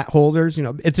got fat holders. You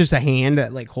know, it's just a hand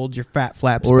that like holds your fat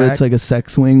flaps Or back. it's like a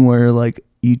sex swing where like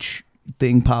each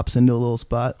thing pops into a little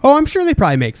spot. Oh, I'm sure they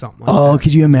probably make something like Oh, that.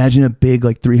 could you imagine a big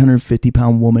like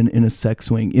 350-pound woman in a sex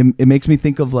swing? It makes me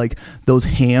think of like those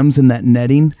hams in that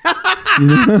netting.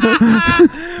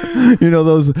 You know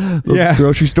those Yeah.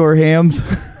 grocery store hams,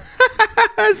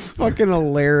 That's fucking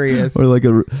hilarious. or like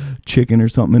a chicken or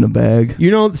something in a bag.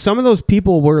 You know, some of those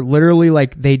people were literally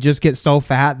like, they just get so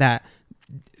fat that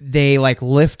they like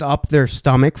lift up their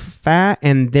stomach fat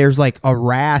and there's like a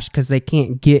rash because they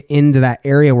can't get into that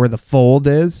area where the fold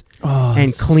is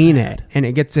and clean it. And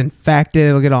it gets infected.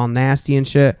 It'll get all nasty and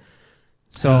shit.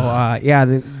 So,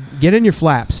 get in your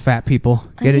flaps, fat people.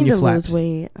 Get I in need your to flaps. lose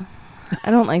weight.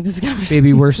 I don't like this conversation.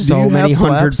 Baby, we're you so have many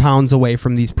hundred flaps? pounds away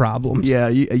from these problems. Yeah,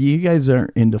 you guys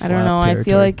aren't into I flap don't know. I feel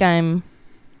territory. like I'm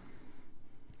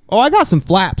Oh, I got some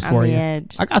flaps on for the you.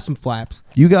 edge. I got some flaps.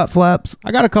 You got flaps.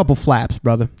 I got a couple flaps,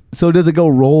 brother. So does it go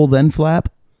roll then flap?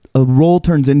 A roll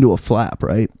turns into a flap,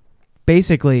 right?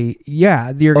 Basically,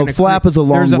 yeah. You're A gonna flap is a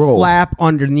long There's roll. a flap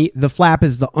underneath. The flap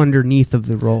is the underneath of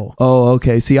the roll. Oh,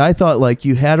 okay. See, I thought like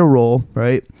you had a roll,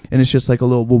 right? And it's just like a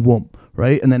little boom, boom,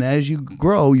 right? And then as you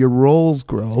grow, your rolls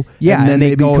grow. Yeah, and then and they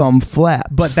they go- become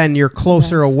flaps. But then you're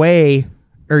closer Yes. away,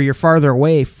 or you're farther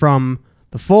away from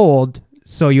the fold,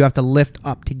 so you have to lift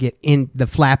up to get in. The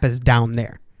flap is down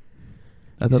there.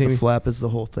 I thought see the me? flap is the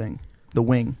whole thing. The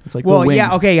wing. It's like Well, the wing.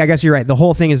 yeah, okay, I guess you're right. The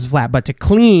whole thing is flat, but to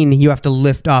clean, you have to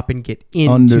lift up and get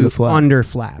into Under the flap. under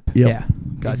flap. Yep. Yeah,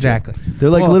 Gotcha. exactly. They're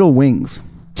like Well, little wings.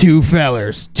 two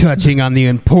fellers touching on the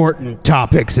important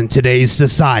topics in today's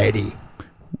society.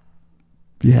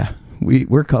 Yeah,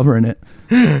 we're covering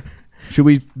it. Should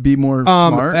we be more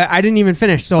smart? I didn't even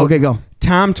finish. So Okay, go.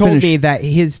 Tom told Finish. me that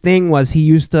his thing was he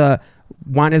used to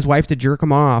want his wife to jerk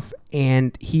him off,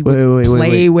 and he would Wait,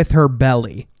 play with her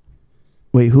belly.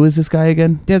 Wait, who is this guy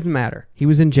again? Doesn't matter. He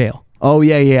was in jail, Oh,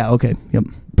 yeah. Okay. Yep.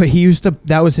 but he used to.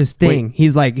 That was his thing.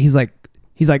 He's like,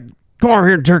 come over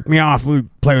here and jerk me off. We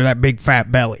play with that big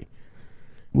fat belly,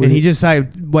 Would and he just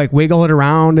like wiggle it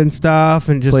around and stuff,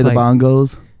 and just play like, the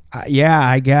bongos. Yeah,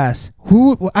 I guess.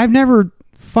 I've never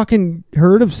fucking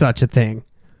heard of such a thing.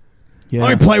 Yeah.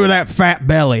 Let me play with that fat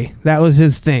belly. That was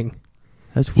his thing.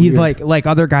 That's weird. He's like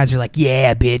other guys are like,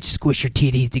 yeah, bitch, squish your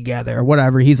titties together or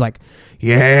whatever. He's like,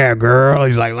 yeah, girl.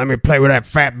 He's like, let me play with that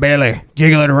fat belly.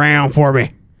 Jiggle it around for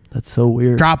me. That's so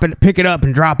weird. Drop it, pick it up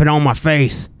and drop it on my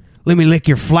face. Let me lick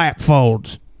your flap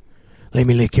folds. Let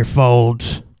me lick your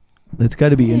folds. It's got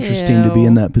to be interesting to be Ew.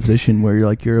 in that position where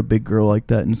you're a big girl like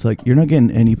that, and it's like you're not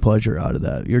getting any pleasure out of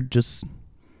that. You're just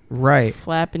Right.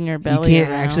 Flapping your You belly. can't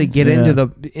around. actually get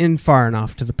in far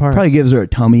enough to the part. probably gives her a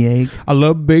tummy ache. I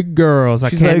love big girls. I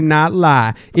She's like- cannot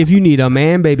lie. If you need a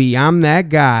man, baby, I'm that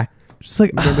guy. Just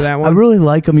like Remember that I one? really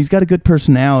like him. He's got a good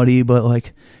personality, but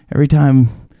like every time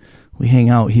we hang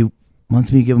out, he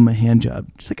wants me to give him a hand job.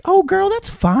 Just like, oh girl, that's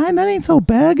fine. That ain't so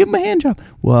bad. Give him a hand job.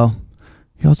 Well,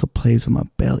 he also plays with my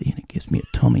belly, and it gives me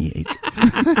a tummy ache.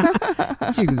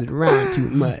 Jiggles it around too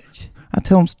much. I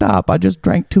tell him stop. I just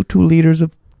drank 2 liters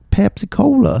of Pepsi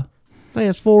Cola.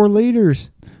 That's 4 liters.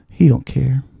 He don't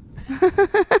care.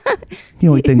 He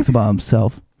only thinks about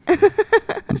himself.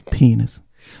 His penis.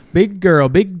 Big girl,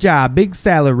 big job, big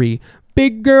salary.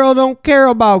 Big girl don't care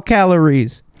about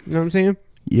calories. You know what I'm saying?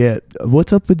 Yeah.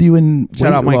 What's up with you in Shout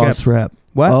weight out Mike loss Epps. rap?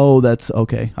 What? Oh, that's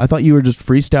okay. I thought you were just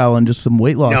freestyling just some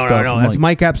weight loss No, stuff. no, no. I'm That's like,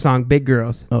 Mike Epps' song, Big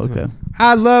Girls. Oh, okay.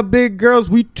 I love big girls.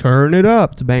 We turn it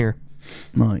up. It's a banger.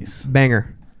 Nice.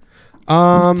 Banger.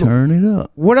 Turn it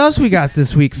up. What else we got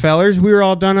this week, fellers? We were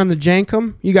all done on the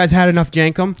Jenkem. You guys had enough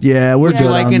Jenkem? Yeah, we're Would you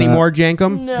good like on any that. more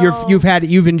Jenkem? No.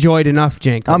 You've enjoyed enough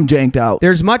Jenkem. I'm janked out.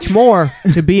 There's much more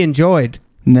to be enjoyed.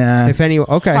 Nah. If any,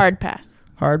 okay. Hard pass.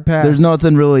 Hard pass. There's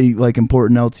nothing really like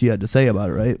important else you had to say about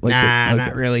it, right? Like Nah,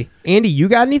 not really. Andy, you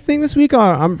got anything this week?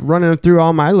 I'm running through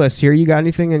all my lists here. You got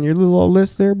anything on your little old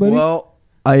list there, buddy? Well,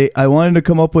 I wanted to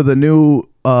come up with a new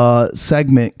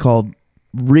segment called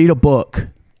 "Read a Book,"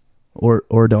 or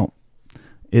don't.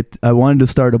 I wanted to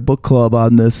start a book club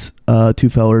on this, two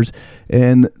fellers,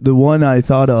 and the one I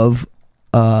thought of.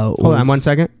 Hold on 1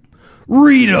 second.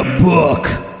 Read a book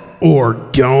or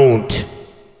don't.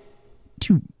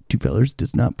 Two fellers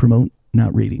does not promote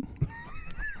not reading.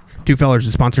 Two Fellers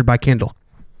is sponsored by Kindle.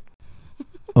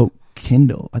 Oh,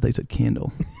 Kindle. I thought you said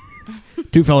candle.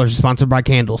 Two Fellers is sponsored by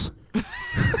candles.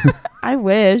 I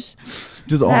wish.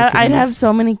 Just all. I'd candles. have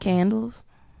so many candles.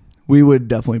 We would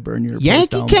definitely burn your place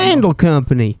Yankee down. Candle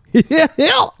Company. Yeah.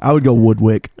 I would go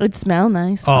Woodwick. It'd smell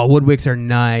nice. Oh, wood wicks are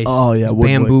nice. Oh, yeah, Those wood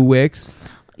bamboo wicks.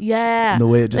 Yeah. The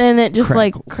way it just and it just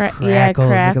crackles. crackles. Like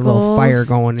a little fire crackles.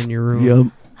 going in your room.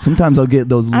 Yep. Sometimes I'll get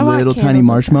those I want little tiny candles like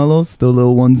marshmallows, the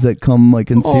little ones that come like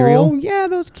in Oh, cereal, yeah,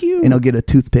 those cute. and I'll get a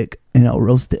toothpick and I'll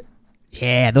roast it.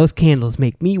 Yeah, those candles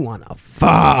make me want to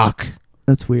fuck.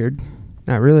 That's weird.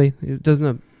 Not really. It doesn't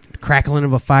a crackling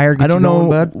of a fire get I don't you going,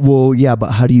 know. bud? Well, yeah,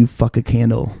 but how do you fuck a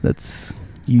candle? That's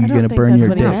you're I don't gonna think burn that's your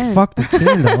what he dick. meant. I'm fuck the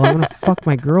candle. I want to fuck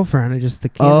my girlfriend. The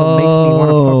candle makes me want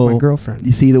to fuck my girlfriend.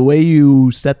 You see, the way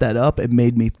you set that up, it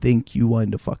made me think you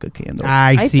wanted to fuck a candle.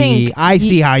 I see. think I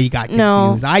see how you got confused.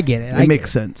 No. I get it. it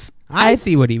makes sense. I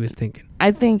see what he was thinking.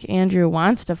 I think Andrew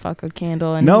wants to fuck a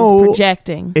candle and No. he's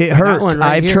projecting. It got hurts. one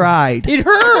right I've here. tried. It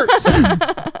hurts.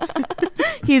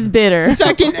 He's bitter.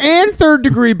 Second and third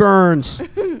degree burns.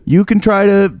 You can try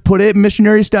to put it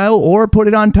missionary style or put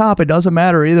it on top. It doesn't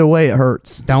matter. Either way, it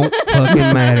hurts. Don't fucking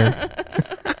matter.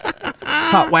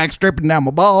 Hot wax dripping down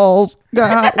my balls.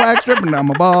 Got hot wax dripping down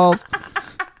my balls.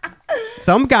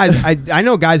 Some guys, I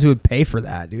know guys who would pay for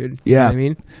that, dude. You know Yeah. what I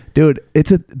mean? Dude,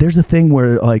 there's a thing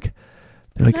where like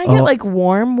they're like, Can I oh get like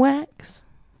warm wax?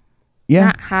 yeah,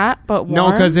 Not hot, but warm.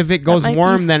 No, because if it goes That might be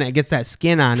warm, then it gets that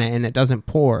skin on it and it doesn't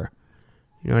pour.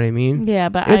 You know what I mean? Yeah,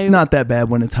 but it's not that bad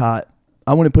when it's hot.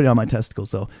 I wouldn't put it on my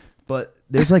testicles though. But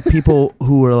there's like people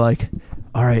who are like,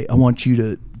 all right, I want you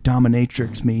to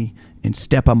dominatrix me and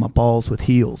step on my balls with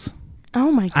heels.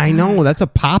 Oh my god. I know. That's a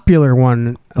popular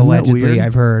one, that allegedly, weird?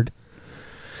 I've heard.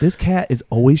 This cat is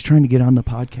always trying to get on the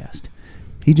podcast.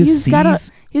 He just He's sees.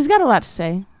 got a lot to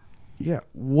say. Yeah.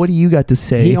 What do you got to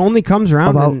say? He only comes around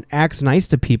about- and acts nice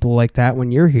to people like that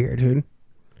when you're here, dude.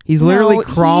 He's No, literally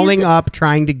crawling he's- up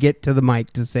trying to get to the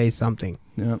mic to say something.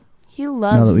 Yeah. He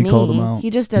loves we me. called him out, He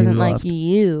just he doesn't like left.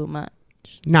 you much.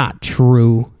 Not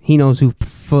true. He knows who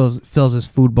fills his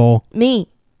food bowl. Me.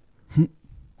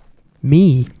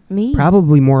 Me. Me.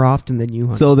 Probably more often than you,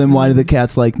 honey. So then, why do the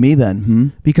cats like me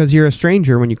then? Because you're a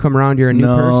stranger. When you come around, you're a new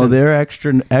No, person. they're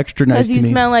extra nice Because to you me.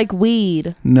 smell like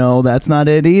weed. No, that's not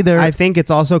it either. I think it's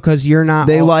also because you're not.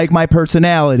 They like my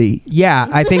personality. Yeah,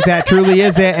 I think that truly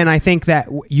is it, and I think that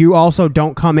you also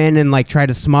don't come in and like try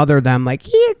to smother them, like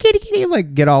here, kitty, kitty,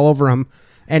 like get all over them,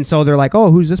 and so they're like,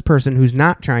 oh, who's this person who's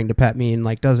not trying to pet me and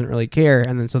like doesn't really care,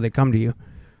 and then so they come to you.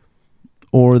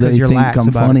 Or they 'Cause you're think lax I'm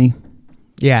about funny.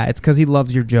 Yeah, it's because he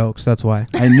loves your jokes. That's why.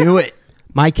 I knew it.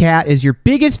 My cat is your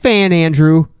biggest fan,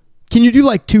 Andrew. Can you do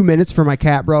like 2 minutes for my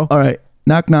cat, bro? All right.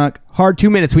 Knock, knock. Hard 2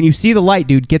 minutes. When you see the light,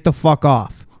 dude, get the fuck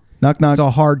off. Knock, knock. It's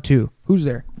a hard 2. Who's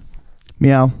there?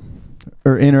 Meow.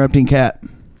 Or interrupting cat.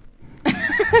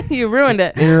 You ruined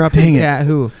it. Interrupting Dang it. cat.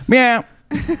 Who? Meow.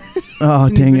 Oh,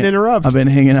 dang it. Interrupt. I've been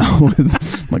hanging out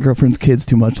with my girlfriend's kids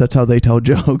too much. That's how they tell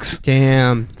jokes.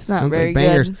 Damn. It's not Sounds very like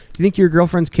bangers. good. You think your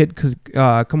girlfriend's kid could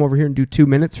come over here and do 2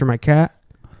 minutes for my cat?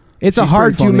 It's a She's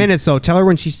hard pretty 2 funny. minutes, though. Tell her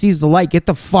when she sees the light, get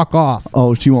the fuck off.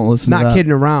 Oh, she won't listen to Not that.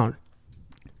 kidding around.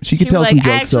 She She could was tell like, some I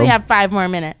jokes, actually though. have 5 more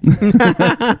minutes.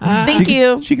 Thank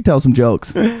you. She could tell some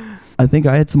jokes. I think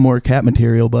I had some more cat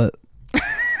material, but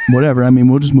whatever. I mean,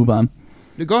 we'll just move on.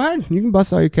 Go ahead. You can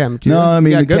bust all your cat material. No, I You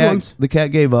mean, got good the ones.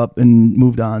 cat gave up and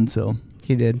moved on, so.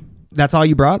 He did. That's all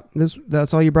you brought?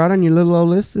 That's all you brought on your little old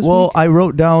list this Well, week? I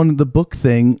wrote down the book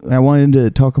thing. I wanted to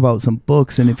talk about some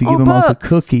books, and if you Oh, give a mouse a books.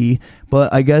 cookie,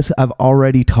 but I guess I've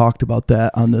already talked about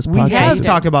that on this We podcast. have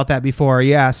talked about that before,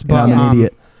 yes. and But I'm an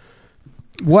idiot.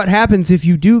 What happens if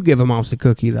you do give a mouse a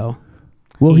cookie, though?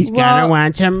 Well, He's gonna Well-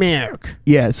 want some milk.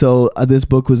 yeah. So this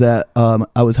book was at.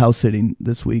 I was house sitting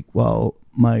this week while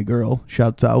my girl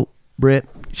shouts out, Britt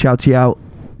shouts you out.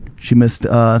 She missed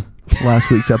last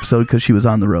week's episode because she was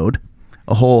on the road,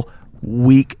 a whole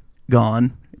week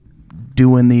gone,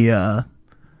 doing the.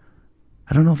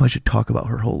 I don't know if I should talk about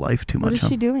her whole life too much. What is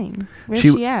she doing? Where's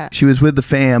She- she at? She was with the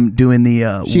fam doing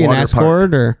the. She an water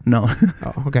escort park. or? No,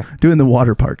 Oh, okay. doing the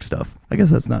water park stuff. I guess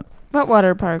that's not What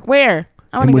water park? Where?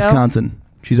 I want in to go. Wisconsin.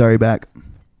 She's already back.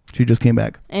 She just came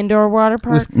back. Indoor water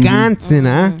park. Wisconsin,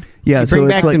 huh? Yeah, She bring so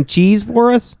back it's like. some cheese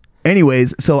for us?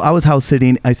 Anyways, so I was house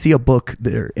sitting. I see a book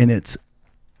there, and it's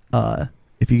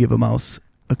if you give a mouse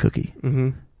a cookie. Mm-hmm.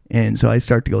 And so I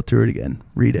start to go through it again,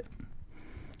 read it.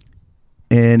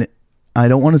 And I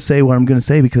don't want to say what I'm going to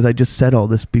say because I just said all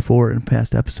this before in a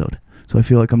past episode. So I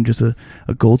feel like I'm just a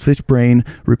goldfish brain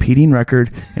repeating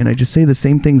record, and I just say the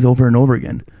same things over and over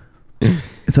again.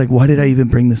 It's like, why did I even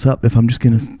bring this up if I'm just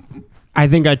going to... I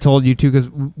think I told you too because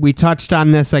we touched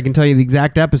on this. I can tell you the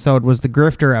exact episode was the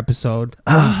grifter episode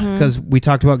because we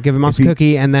talked about give a mouse a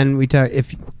cookie, and then we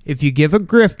if you give a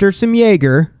grifter some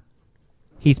Jaeger,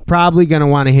 he's probably gonna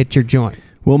want to hit your joint.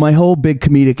 Well, my whole big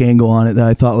comedic angle on it that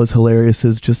I thought was hilarious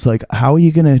is just like, how are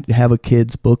you going to have a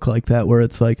kid's book like that where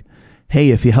it's like, hey,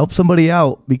 if you help somebody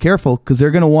out, be careful because they're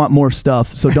going to want more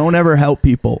stuff. So don't ever help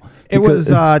people. It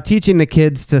was teaching the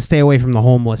kids to stay away from the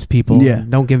homeless people. Yeah.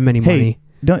 Don't give them any hey,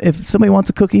 money. if somebody wants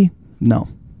a cookie, no.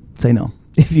 Say no.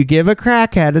 If you give a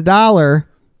crackhead $1,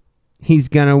 he's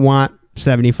gonna want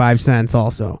 75 cents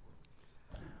also.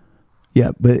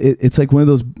 Yeah, but it's like one of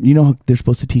those, you know, how they're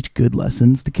supposed to teach good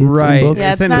lessons to kids Right. in books?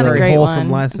 Yeah, it's It's not a a very great wholesome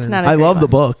one. lesson. It's not a I great love the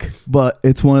one. book, but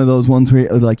it's one of those ones where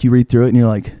like you read through it and you're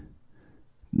like,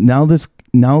 now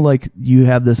like you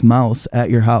have this mouse at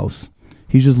your house.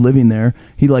 He's just living there.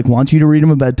 He like wants you to read him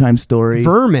a bedtime story.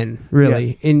 Vermin,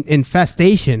 really,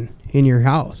 infestation in your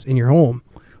house, in your home.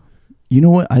 You know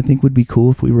what I think would be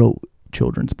cool if we wrote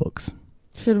children's books?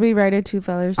 Should we write it, Two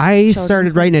Fellers? I Children's started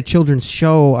book? writing a children's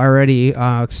show already,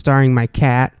 starring my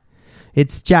cat.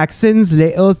 It's Jackson's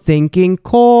Little Thinking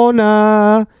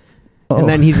Corner. Oh. And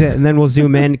then we'll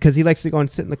zoom in because he likes to go and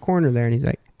sit in the corner there. And he's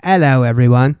like, "Hello,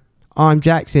 everyone. I'm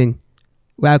Jackson.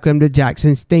 Welcome to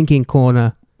Jackson's Thinking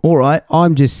Corner. All right.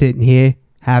 I'm just sitting here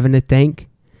having a think.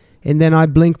 And then I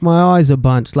blink my eyes a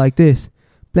bunch like this.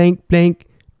 Blink, blink,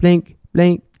 blink,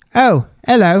 blink. Oh,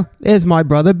 hello. There's my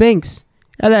brother Binks.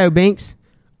 Hello, Binks.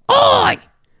 Oi!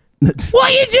 What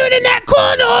are you doing in that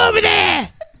corner over there?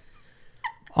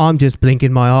 I'm just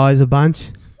blinking my eyes a bunch.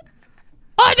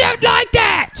 I don't like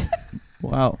that.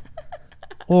 Wow.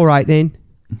 All right, then.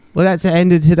 Well, that's the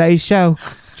end of today's show.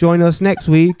 Join us next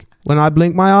week when I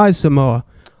blink my eyes some more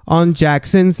on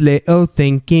Jackson's Little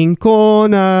Thinking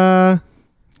Corner.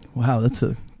 Wow, that's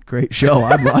a great show.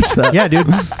 I'd watch that. Yeah, dude.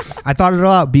 I thought it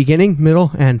all out. Beginning,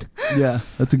 middle, end. Yeah,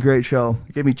 that's a great show.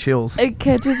 It gave me chills. It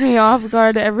catches me off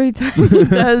guard every time he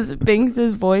does Binks'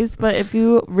 voice, but if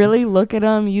you really look at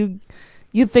him,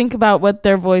 you think about what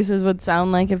their voices would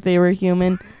sound like if they were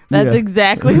human. That's Yeah.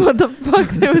 exactly what the fuck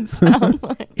they would sound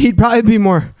like. He'd probably be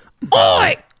more,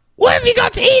 "Oi! What have you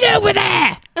got to eat over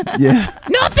there? Yeah.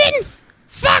 Nothing?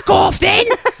 Fuck off then."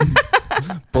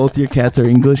 Both your cats are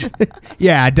English.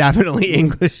 Yeah, definitely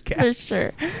English cat. For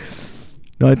sure.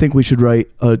 No, I think we should write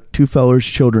a Two Fellers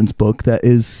children's book that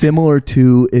is similar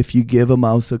to If You Give a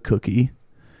Mouse a Cookie.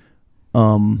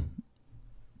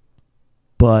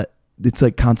 But it's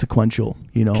like consequential,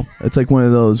 you know? It's like one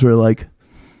of those where like,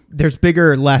 There's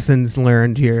bigger lessons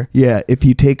learned here. yeah, if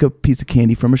you take a piece of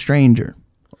candy from a stranger,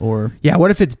 or Yeah,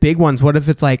 what if it's big ones? What if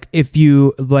it's like if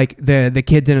you like the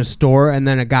kid's in a store and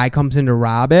then a guy comes in to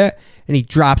rob it and he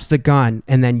drops the gun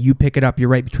and then you pick it up. You're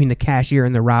right between the cashier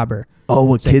and the robber.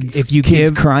 a It's like, kid's if you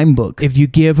kid's give- crime book. If you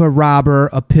give a robber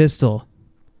a pistol,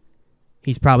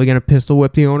 he's probably gonna pistol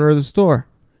whip the owner of the store.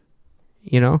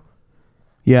 You know,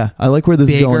 Yeah, I like where this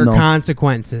is bigger going though.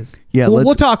 consequences. Yeah, we'll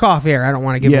let's- talk off air. I don't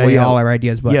want to give Yeah, away yeah. all our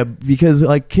ideas, but Yeah, because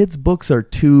like kids' books are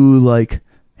too like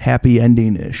happy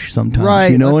ending ish sometimes,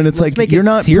 Right, you know, and let's- it's let's like make you're it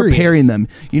not serious. preparing them.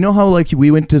 You know how like we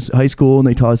went to high school and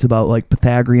they taught us about like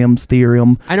Pythagorean's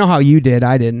theorem. I know how you did.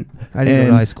 I didn't go And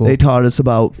to high school. they taught us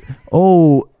about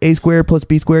a squared plus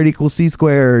b squared equals c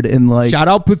squared and like Shout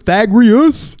out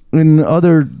Pythagoras. and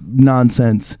other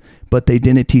nonsense. But they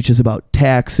didn't teach us about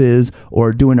taxes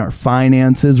or doing our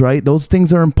finances, right? Those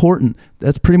things are important.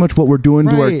 That's pretty much what we're doing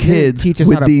to our Right, they kids teach us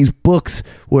with how to- these books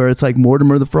where it's like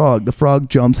Mortimer the frog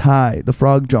jumps high, the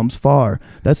frog jumps far.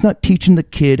 That's not teaching the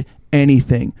kid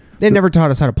anything. They never taught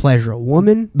us how to pleasure a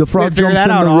woman. The frog We had to figure jumps that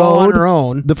in out the all on road. our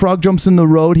own. The frog jumps in the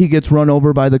road, he gets run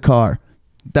over by the car.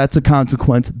 That's a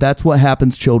consequence. That's what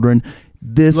happens, children.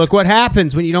 This Look what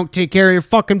happens when you don't take care of your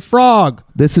fucking frog.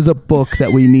 this is a book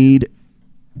that we need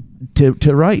to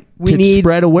write, We to need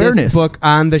spread awareness. this book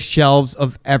on the shelves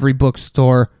of every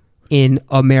bookstore in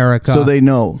America. So they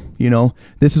know, you know,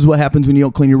 this is what happens when you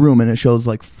don't clean your room, and it shows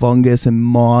like fungus and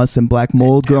moss and black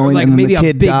mold growing, like and then maybe the a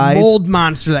kid big dies. mold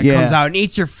monster that Yeah. comes out and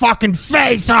eats your fucking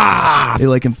face off. It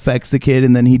like infects the kid,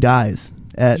 and then he dies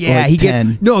at Yeah, like he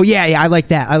 10. gets yeah. I like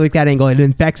that. I like that angle. It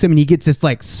infects him, and he gets this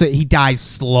like he dies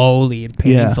slowly and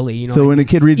painfully. You know, So when a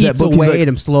kid reads that eats book, away he's like, at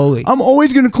him slowly. I'm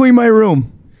always gonna clean my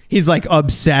room. He's like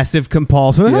obsessive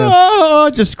compulsive. Yeah. Ah,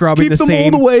 just scrubbing Keep the the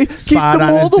same mold away. Keep spot the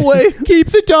on his- mold away. Keep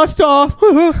the dust off.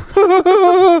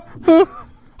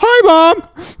 Hi, Mom.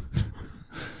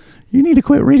 You need to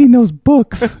quit reading those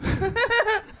books.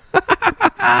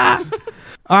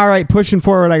 All right, pushing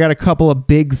forward, I got a couple of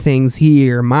big things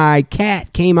here. My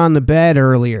cat came on the bed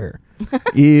earlier.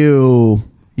 Ew.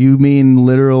 You mean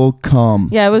literal cum?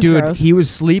 Yeah, it was Dude, gross. he was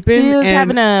sleeping. He was and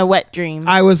having a wet dream.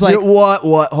 I was like, What?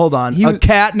 Hold on. He A was-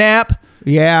 cat nap?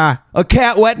 yeah. A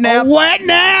cat wet nap? A wet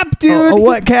nap, dude. A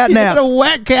wet cat He had nap. a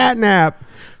wet cat nap.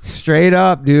 Straight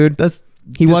up, dude. That's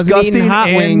He wasn't eating disgusting hot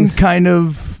and wings. kind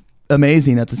of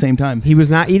amazing at the same time. He was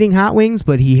not eating hot wings,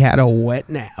 but he had a wet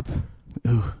nap.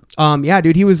 Yeah,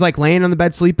 dude, he was like laying on the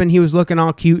bed sleeping. He was looking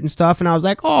all cute and stuff, and I was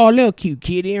like, "Oh, little cute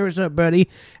kitty, what's up, buddy?"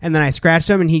 And then I scratched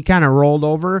him, and he kind of rolled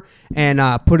over and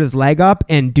put his leg up,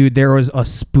 and dude, there was a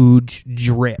spooge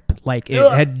drip, like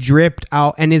it had dripped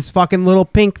out, and his fucking little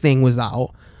pink thing was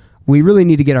out. We really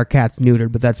need to get our cats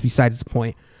neutered, but that's besides the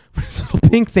point. His little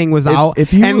pink thing was out,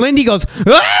 if you- and Lindy goes,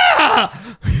 "Ah!"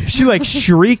 She like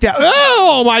shrieked out,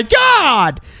 "Oh my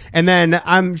god!" And then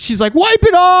she's like, "Wipe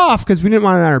it off," because we didn't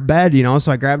want it on our bed, you know.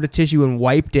 So I grabbed a tissue and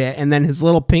wiped it, and then his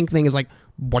little pink thing is like,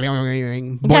 It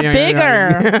got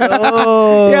bigger.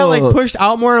 Oh. yeah, like pushed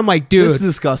out more. I'm like, This dude, is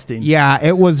disgusting. yeah,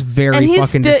 it was very and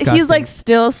fucking disgusting. he's like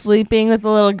still sleeping with a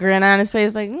little grin on his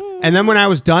face, like. And then when I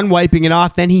was done wiping it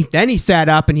off, then he sat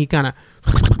up and he kind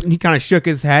of shook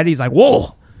his head. He's like,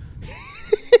 "Whoa."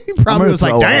 He probably gonna was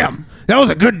like, throw up. "Damn, that was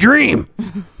a good dream. I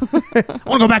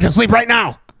want to go back to sleep right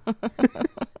now."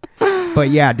 But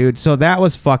yeah, dude. So that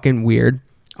was fucking weird.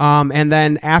 And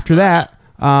then after that,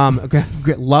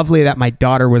 lovely that my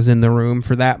daughter was in the room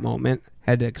for that moment.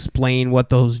 Had to explain what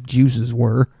those juices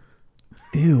were.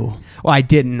 Ew. Well, I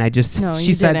didn't. I just No, she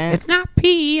you said didn't. it's not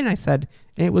pee, and I said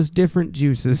it was different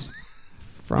juices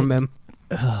from him.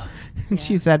 And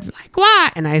she said, like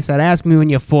what? And I said, ask me when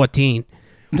you're 14.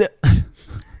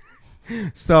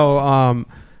 So,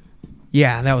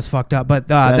 yeah, that was fucked up. But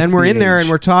then we're the in there age. and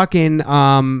we're talking,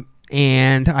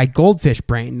 and I goldfish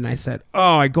brained, and I said,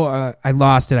 oh, I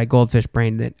lost it. I goldfish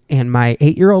brained it. And my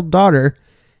 8-year-old daughter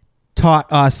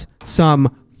taught us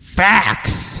some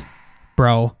facts,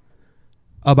 bro,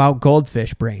 about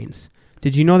goldfish brains.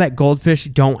 Did you know that goldfish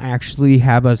don't actually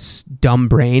have a dumb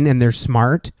brain and they're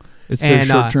smart? It's their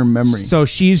short-term memory. So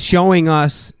she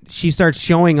starts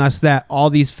showing us that all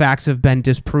these facts have been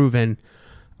disproven,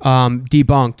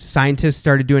 debunked. Scientists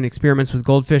started doing experiments with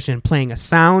goldfish and playing a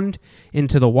sound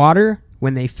into the water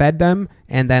when they fed them.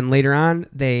 And then later on,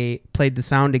 they played the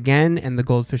sound again and the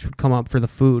goldfish would come up for the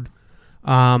food.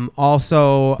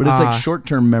 Also, But it's like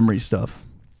short-term memory stuff.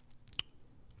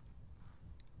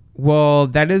 well,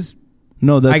 that is...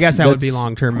 No, that's, I guess that would be that's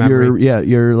long-term memory.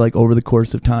 You're like over the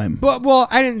course of time. But, well,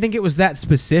 I didn't think it was that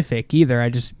specific either. I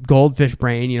just goldfish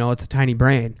brain, it's a tiny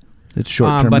brain. It's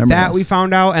short-term But memory. that we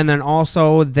found out, and then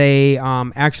also they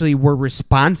actually were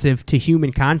responsive to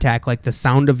human contact, like the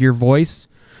sound of your voice.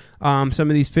 Some of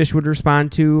these fish would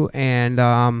respond to,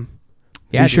 and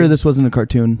Yeah, you sure dude. this wasn't a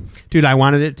cartoon? Dude, I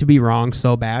wanted it to be wrong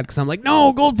so bad because I'm like,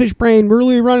 no, goldfish brain, we're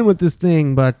really running with this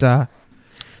thing, but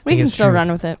We can it's still true.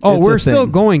 run with it. oh, It's we're a still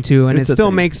thing. going to, and It's it a still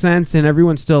thing. makes sense, and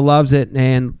everyone still loves it,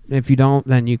 and if you don't,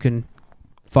 then you can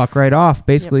fuck right off,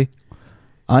 basically.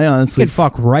 I You honestly, can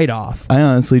fuck right off.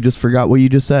 just forgot what you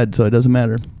just said, so it doesn't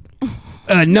matter.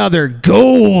 Another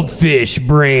goldfish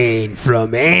brain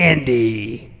from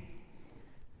Andy.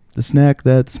 The snack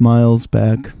that smiles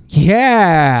back.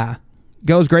 Yeah.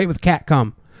 Goes great with cat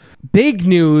cum. Big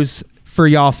news for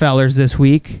y'all fellers this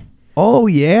week. Oh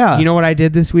yeah. You know what I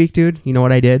did this week, dude? You know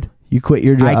what I did? You quit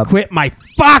your job. I quit my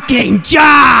fucking job.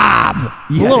 I'm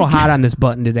Yeah. a little hot on this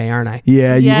button today, aren't I?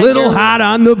 Yeah, you Yeah. Little you're- hot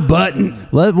on the button.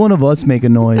 let one of us make a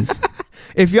noise.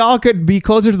 If y'all could be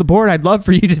closer to the board, I'd love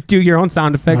for you to do your own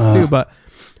sound effects too. But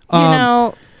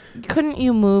Couldn't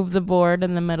you move the board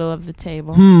in the middle of the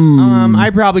table? I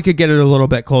probably could get it a little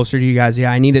bit closer to you guys.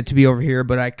 Yeah, I need it to be over here,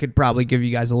 but I could probably give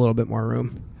you guys a little bit more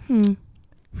room.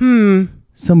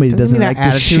 Somebody Give doesn't me like that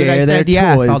to attitude. share I their said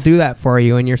yes, toys. I'll do that for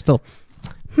you, and you're still.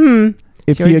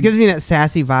 If She always you gives me that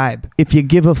sassy vibe. if you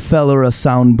give a feller a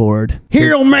soundboard,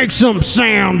 He'll make some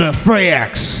sound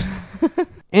effects.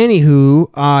 Anywho,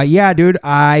 yeah, dude,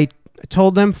 I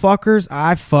told them fuckers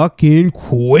I fucking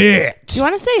quit. Do you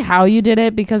want to say how you did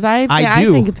it? Because I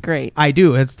do. think it's great. I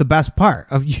do. It's the best part.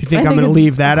 Of you think I I'm going to it's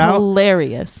leave that out?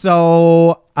 Hilarious.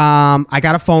 So, I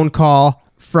got a phone call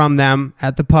from them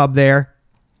at the pub there,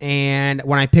 and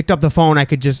when I picked up the phone, I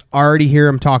could just already hear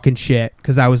them talking shit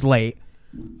because I was late.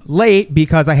 Late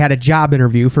because I had a job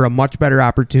interview for a much better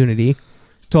opportunity.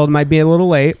 Told them I'd be a little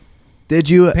late. did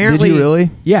you Apparently,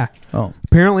 really? Yeah. Oh,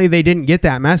 Apparently they didn't get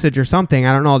that message or something.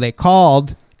 I don't know. They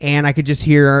called and I could just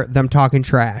hear them talking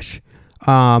trash.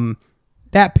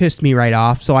 That pissed me right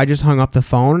off. So I just hung up the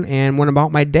phone and went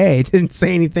about my day. Didn't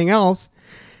say anything else.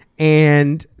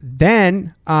 And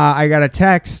then I got a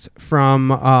text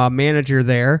from a manager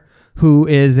there who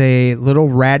is a little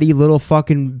ratty little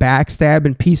fucking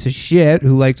backstabbing piece of shit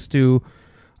who likes to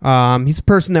he's a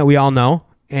person that we all know.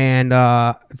 And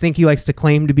I think he likes to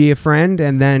claim to be a friend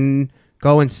and then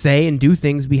go and say and do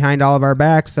things behind all of our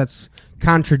backs that's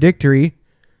contradictory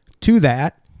to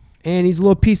that. And he's a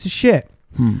little piece of shit.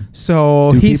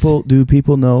 So do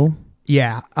people know?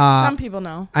 yeah. Some people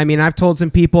know. I mean, I've told some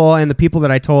people, and the people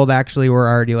that I told actually were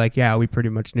already like, yeah, we pretty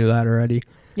much knew that already.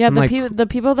 Yeah, I'm like, the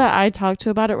people that I talked to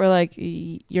about it were like,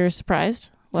 "You're surprised?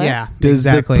 What?" yeah, Does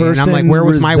exactly. the And I'm like, person where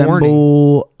was my warning?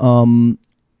 resemble,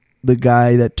 the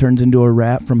guy that turns into a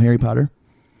rat from Harry Potter?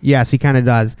 Yes, he kind of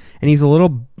does. And he's a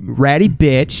little ratty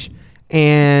bitch.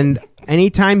 And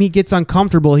anytime he gets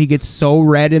uncomfortable, he gets so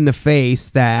red in the face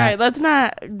All that right, let's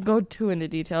not go too into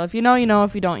detail. If you know, you know.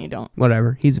 If you don't, you don't.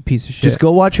 whatever. He's a piece of shit. Just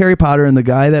go watch Harry Potter, and the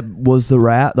guy that was the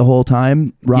rat the whole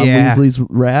time, Ron Yeah. Weasley's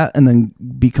rat, and then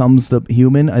becomes the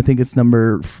human. I think it's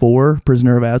number 4,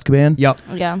 Prisoner of Azkaban. Yep.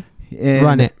 Yeah. And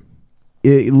Run it.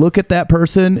 Look at that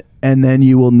person, and then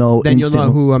you will know. Then you'll know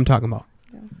instantly. who I'm talking about.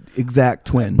 Exact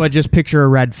twin. But just picture a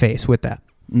red face with that.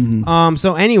 Mhm.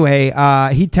 So anyway,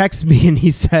 he texts me and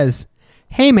he says,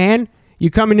 "Hey man, you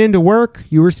coming into work?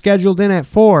 You were scheduled in at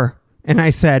 4." And I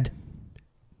said,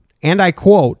 and I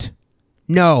quote,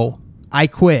 "No, I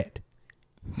quit.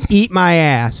 Eat my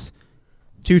ass."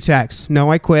 2 texts. No,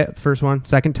 I quit. First one.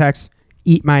 Second text,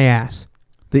 eat my ass.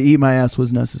 The eat my ass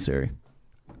was necessary.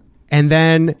 And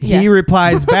then he Yes.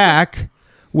 replies back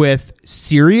with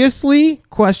seriously?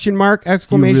 Question mark, You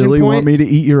exclamation really point. want me to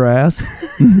eat your ass?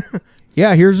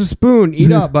 Yeah, here's a spoon.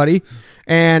 Eat up, buddy.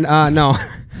 And no.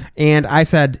 And I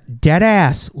said, dead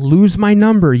ass, lose my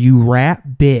number, you rat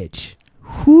bitch.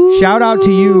 Shout out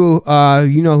to you.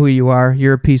 You know who you are.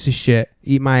 You're a piece of shit.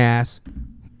 Eat my ass.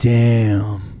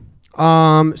 Damn.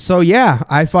 So yeah,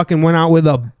 I fucking went out with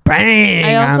a bang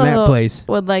I on also that place.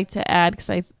 would like to add,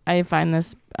 because I find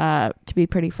this to be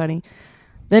pretty funny.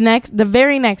 The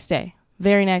very next day,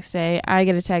 I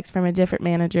get a text from a different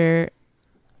manager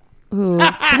who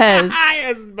says,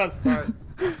 This is the best part.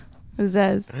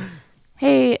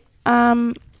 "Hey,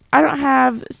 I don't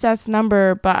have Seth's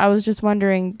number, but I was just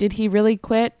wondering, did he really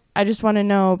quit? I just want to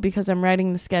know because I'm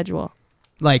writing the schedule."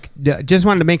 Like, just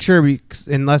wanted to make sure,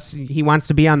 unless he wants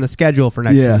to be on the schedule for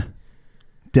next Yeah. week.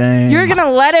 Dang. You're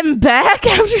gonna let him back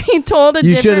after he told a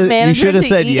different manager to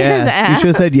said eat yeah. his ass? You should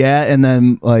have said yeah, and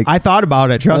then like I thought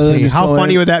about it. Trust me. just How go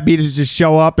funny in. would that be to just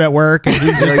show up at work and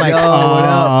he's just like, what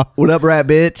up? What up, rat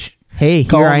bitch? Hey,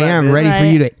 Call here I him that am, bitch. ready for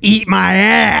Right. you to eat my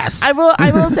ass. I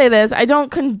will say this. I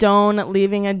don't condone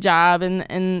leaving a job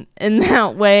in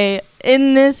that way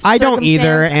in this I don't either,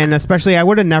 circumstance. and especially I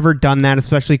would have never done that,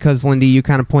 especially because Lindy, you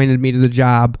kind of pointed me to the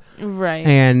job, Right.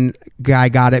 and I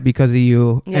got it because of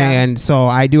you, Yeah. and so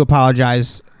I do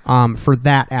apologize for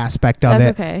that aspect of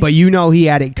That's it. okay. But he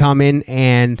had it coming,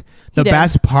 and the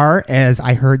best part is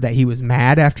I heard that he was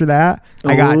mad after that.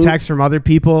 I got a text from other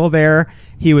people there.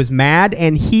 He was mad,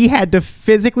 and he had to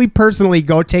physically, personally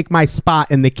go take my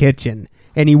spot in the kitchen,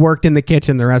 and he worked in the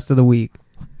kitchen the rest of the week.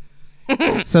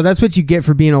 So that's what you get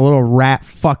for being a little rat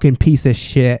fucking piece of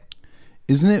shit.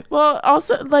 Isn't it? Well,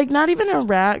 also, like, not even a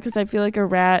rat, because I feel like a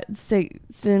rat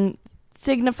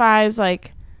signifies,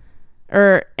 like,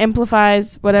 or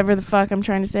amplifies whatever the fuck I'm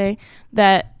trying to say,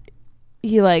 that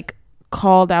he, like,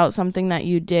 called out something that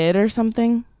you did or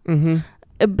something. Mm-hmm.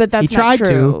 But that's He tried not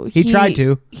true. to. He tried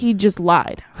to. He just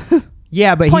lied.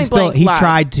 Yeah, but Point blank he lied.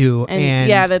 tried to. And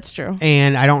yeah, that's true.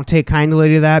 And I don't take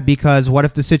kindly to that, because what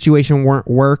if the situation weren't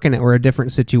work and it were a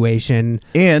different situation?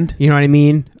 And You know what I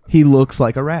mean? he looks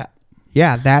like a rat.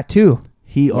 Yeah, that too.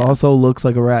 He also looks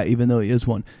like a rat, even though he is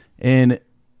one. And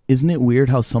isn't it weird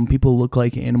how some people look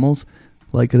like animals?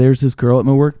 Like, there's this girl at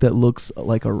my work that looks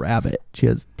like a rabbit. She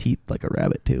has teeth like a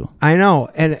rabbit, too. I know.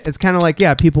 And it's kind of like,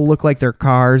 people look like their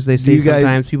cars. They say you guys-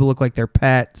 sometimes people look like their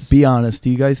pets. Be honest. Do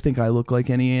you guys think I look like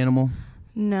any animal?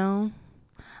 No.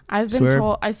 I've been Swear?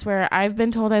 told, I swear, I've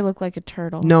been told I look like a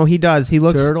turtle. No, he does. He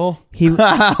looks... Turtle? He look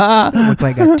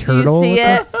like a turtle? see What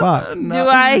it? the fuck? Do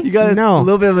I? You got No. a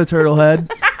little bit of a turtle head.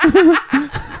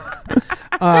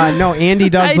 No, Andy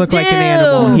does I look like an do.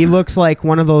 animal. He looks like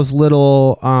one of those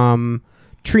little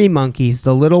tree monkeys,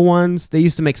 the little ones. They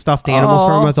used to make stuffed animals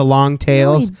from with the long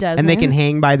tails, and they can doesn't.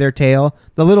 hang by their tail.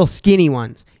 The little skinny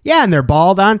ones. Yeah, and they're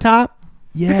bald on top.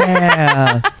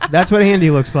 Yeah. That's what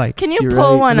Andy looks like. Can you You're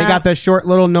pull right. one And they up? got the short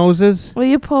little noses. Will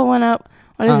you pull one up?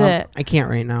 What is it? I can't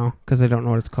right now because I don't know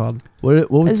what it's called. What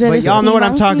was Is it But a y'all know sea what I'm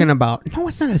monkey? talking about. No,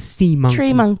 it's not a sea monkey.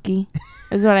 Tree monkey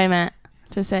is what I meant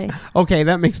to say. Okay,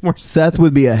 that makes more sense. Seth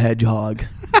would be a hedgehog.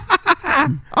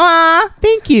 Aw.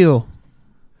 Thank you.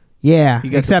 Yeah, You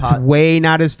got the except pot. way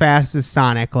not as fast as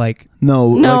Sonic. Like, No,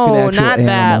 like No, an actual not that.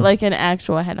 animal. Like an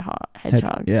actual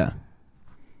hedgehog. Yeah.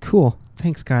 cool.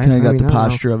 Thanks, guys. And I got mean, the don't know.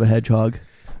 posture of a hedgehog.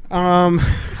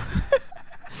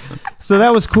 So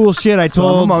that was cool shit. I So I'm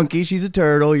a told. monkey. She's a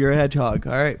turtle. You're a hedgehog.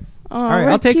 All right. Oh, All right,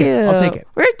 we're I'll take it. I'll cute. take it.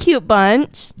 We're a cute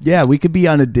bunch. Yeah, we could be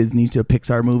on a Disney to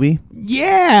Pixar movie.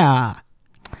 Yeah.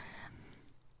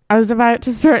 I was about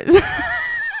to start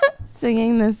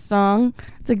singing this song.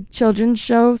 It's a children's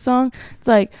show song. It's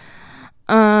like,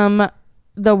 The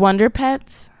Wonder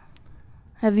Pets.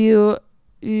 Have you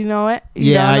know it?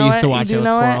 You Yeah, don't know I used to it? watch You it do with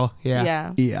know Coral. it? Yeah.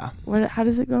 Yeah. Yeah. What? How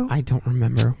does it go? I don't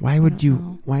remember. Why would don't you?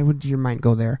 know. Why would your mind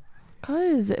go there?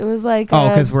 Cause it was like Oh,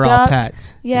 because because we're all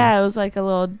pets. Yeah, it was like a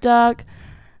little duck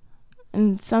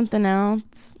and something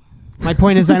else. My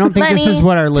point is, I don't think this Lenny, is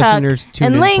what our Tuck, listeners tune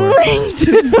and in Ling for. Ling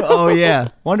too. Oh, yeah.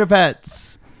 Wonder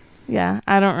Pets. Yeah,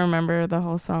 I don't remember the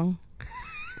whole song.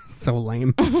 So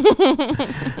lame.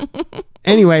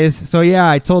 Anyways, so yeah,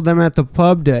 I told them at the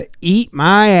pub to eat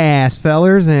my ass,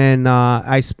 fellers, and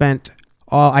I spent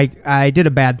all. I did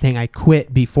a bad thing. I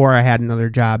quit before I had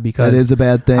another job because That is a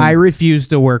bad thing. I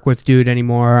refused to work with dude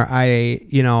anymore. I,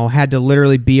 had to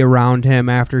literally be around him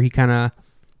after he kind of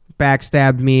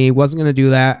backstabbed me. Wasn't going to do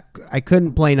that. I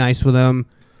couldn't play nice with him.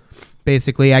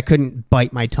 Basically, I couldn't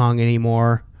bite my tongue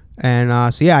anymore.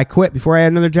 And so, yeah, I quit before I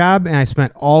had another job, and I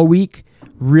spent all week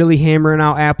really hammering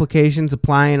out applications,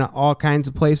 applying at all kinds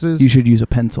of places. You should use a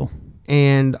pencil,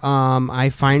 And I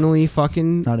finally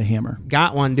fucking not a hammer.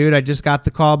 got one, dude. I just got the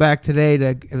call back today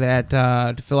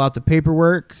to fill out the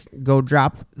paperwork, go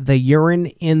drop the urine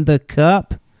in the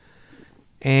cup.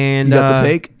 And You got the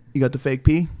fake? You got the fake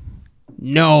pee?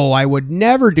 No, I would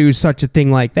never do such a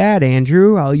thing like that,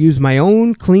 Andrew. I'll use my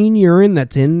own clean urine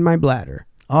that's in my bladder.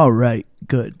 All right.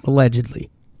 Good. Allegedly.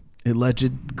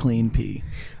 Alleged clean pee.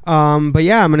 But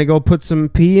yeah, I'm going to go put some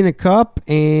pee in a cup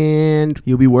and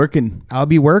You'll be working. I'll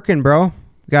be working, bro.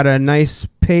 Got a nice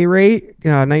pay rate,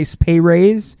 nice pay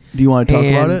raise. Do you want to talk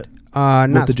about it? Not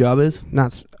What the job is?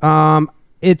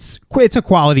 it's a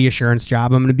quality assurance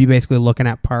job. I'm going to be basically looking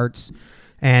at parts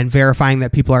and verifying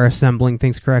that people are assembling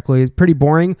things correctly. It's pretty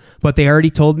boring, but they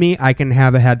already told me I can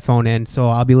have a headphone in, so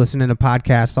I'll be listening to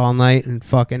podcasts all night and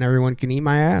fucking everyone can eat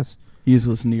my ass. You just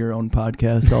listen to your own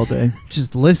podcast all day.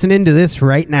 Just listening to this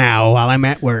right now while I'm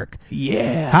at work.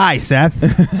 Yeah. Hi, Seth.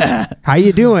 How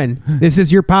you doing? This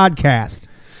is your podcast.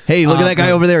 Hey, look at that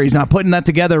guy over there. He's not putting that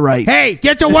together right. Hey,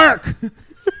 get to work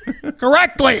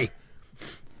correctly.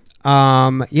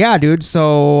 Yeah, dude.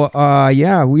 So,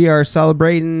 yeah, we are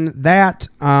celebrating that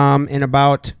in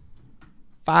about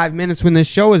 5 minutes when this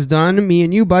show is done. Me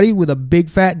and you, buddy, with a big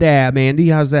fat dab. Andy,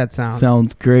 how's that sound?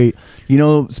 Sounds great.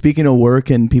 Speaking of work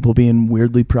and people being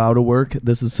weirdly proud of work,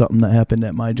 this is something that happened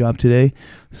at my job today.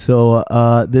 So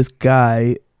this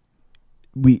guy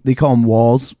they call them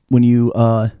walls when you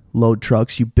load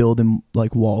trucks. You build them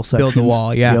like wall sections. Build the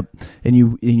wall, yeah. Yep. And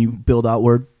you build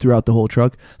outward throughout the whole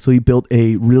truck. So he built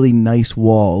a really nice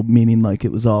wall, meaning like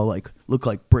it was all like looked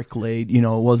like brick laid. You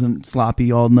know, it wasn't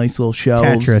sloppy. All nice little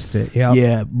shelves. Tetrised it. Yep.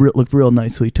 Yeah, looked real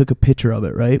nice. So he took a picture of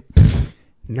it, right?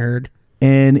 Nerd.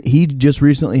 And he just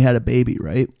recently had a baby,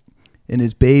 right? And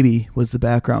his baby was the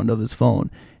background of his phone.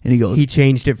 And he goes, He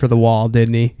changed it for the wall,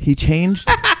 didn't he? He changed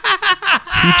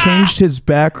his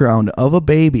background of a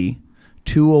baby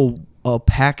to a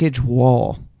package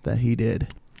wall that he did.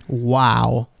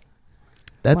 Wow.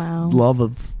 That's Wow. love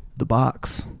of the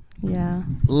box. Yeah.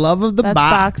 Love of the That's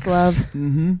box. box love.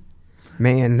 Mm-hmm.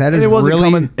 Man, that is It wasn't really...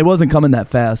 coming. It wasn't coming that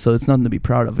fast, so it's nothing to be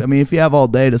proud of. I mean, if you have all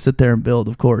day to sit there and build,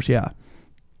 of course, yeah,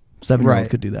 7-year-old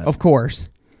could do that. Of course.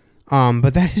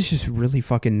 But that is just really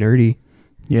fucking nerdy.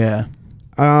 Yeah.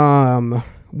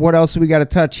 What else we got to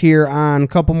touch here on? A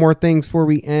couple more things before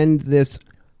we end this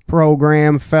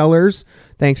program, fellers.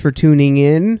 Thanks for tuning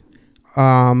in.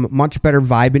 Much better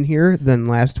vibe in here than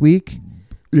last week.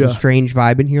 Yeah. A strange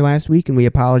vibe in here last week, and we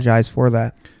apologize for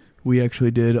that. We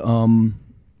actually did.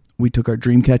 We took our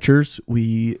dream catchers.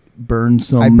 We burned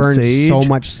some. I burned sage. so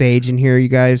much sage in here, you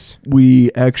guys.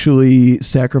 We actually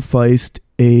sacrificed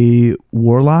a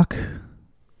warlock.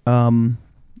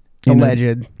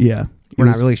 Alleged. Yeah. We're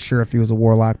not really sure if he was a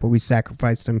warlock, but we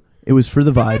sacrificed him. It was for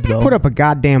the vibe, though. Put up a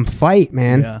goddamn fight,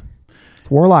 man. Yeah.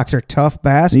 Warlocks are tough And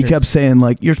bastards. he kept saying,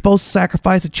 like, you're supposed to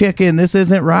sacrifice a chicken. This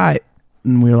isn't right.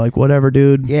 And we were like, whatever,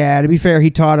 dude. Yeah, to be fair, he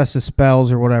taught us the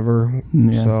spells or whatever.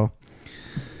 Yeah. So,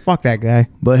 fuck that guy.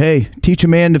 But hey, teach a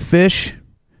man to fish,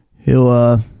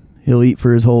 he'll eat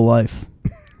for his whole life.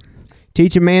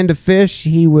 Teach a man to fish,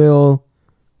 he will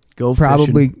Go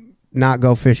probably fishing. not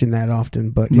go fishing that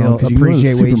often, but No, he'll 'cause you can go to the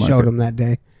appreciate what he supermarket. showed him that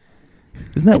day.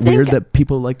 Isn't that I think- weird that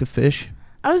people like to fish?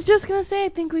 I was just gonna say, I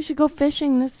think we should go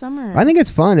fishing this summer. I think it's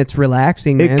fun. It's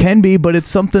relaxing, man. It can be, but it's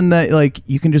something that like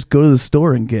you can just go to the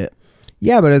store and get.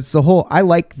 Yeah, but it's the whole... I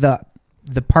like the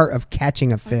part of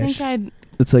catching a I fish. think I'd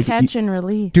It's like catch and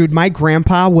release. Dude, my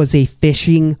grandpa was a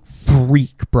fishing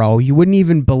freak, bro. You wouldn't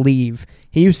even believe.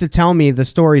 He used to tell me the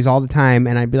stories all the time,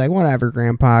 and I'd be like, whatever,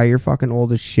 Grandpa, you're fucking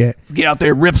old as shit. let's get out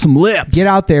there, and rip some lips. Get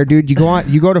out there, dude. You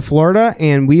go to Florida,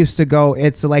 and we used to go,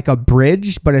 it's like a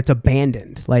bridge, but it's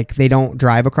abandoned. Like, they don't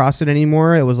drive across it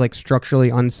anymore. It was, like, structurally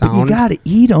But unsound. you gotta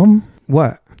eat them.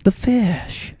 What? The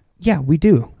fish. Yeah, we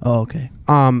do. Oh, okay.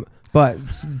 But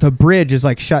the bridge is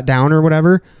like shut down or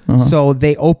whatever. So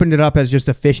they opened it up as just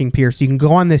a fishing pier. So you can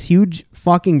go on this huge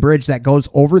fucking bridge that goes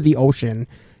over the ocean.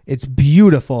 It's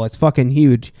beautiful. It's fucking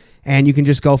huge. And you can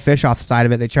just go fish off the side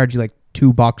of it. They charge you like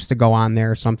 $2 to go on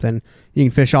there or something. You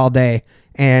can fish all day.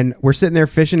 And we're sitting there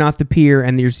fishing off the pier,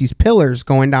 and there's these pillars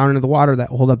going down into the water that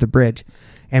hold up the bridge.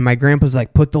 And my grandpa's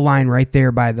like, put the line right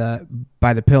there by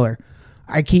the pillar.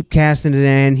 I keep casting it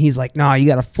in. He's like, no, you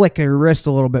got to flick your wrist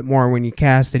a little bit more when you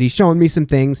cast it. He's showing me some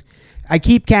things. I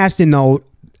keep casting, though.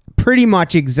 Pretty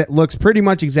much looks pretty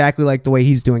much exactly like the way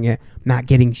he's doing it. Not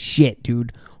getting shit,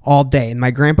 dude, all day. And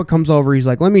my grandpa comes over. He's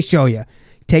like, let me show you.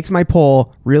 Takes my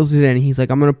pole, reels it in. He's like,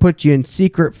 I'm going to put you in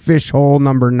secret fish hole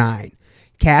number 9.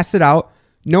 Cast it out.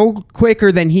 No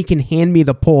quicker than he can hand me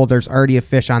the pole, there's already a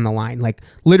fish on the line. Like,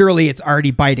 literally, it's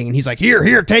already biting. And he's like,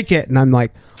 here, take it. And I'm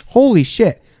like, holy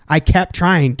shit. I kept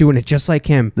trying, doing it just like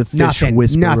him. The fish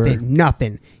whisperer.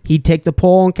 Nothing. He'd take the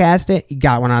pole and cast it. He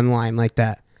got one on the line like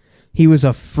that. He was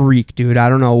a freak, dude. I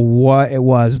don't know what it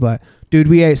was, but, dude,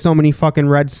 we ate so many fucking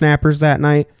red snappers that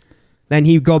night. Then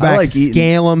he'd go back,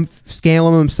 scale them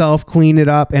himself, clean it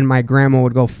up, and my grandma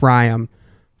would go fry them.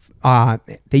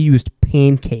 They used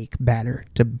pancake batter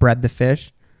to bread the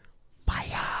fish.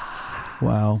 Fire.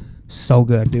 Wow. So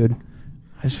good, dude.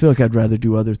 I just feel like I'd rather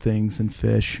do other things than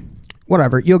fish.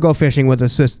 Whatever. You'll go fishing with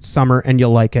us this summer, and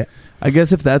you'll like it. I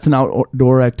guess if that's an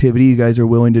outdoor activity you guys are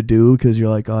willing to do because you're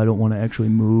like, oh, I don't want to actually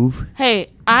move. Hey,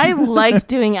 I like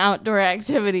doing outdoor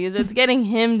activities. It's getting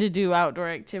him to do outdoor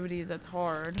activities that's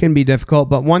hard. Can be difficult,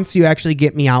 but once you actually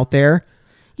get me out there,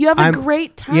 You have a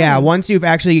great time. yeah, once you've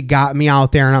actually got me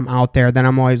out there and I'm out there, then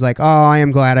I'm always like, oh, I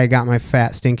am glad I got my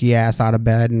fat, stinky ass out of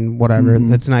bed and whatever.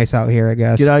 It's nice out here, I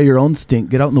guess. Get out of your own stink.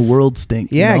 Get out in the world stink.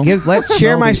 Yeah, you know? let's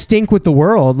share my stink with the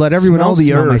world. Let everyone Smell else the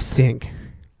smell my earth. stink.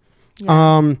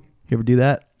 Yeah. You ever do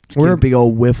that? Just We're- get a big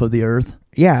old whiff of the earth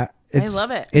Yeah. I love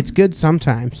it. It's good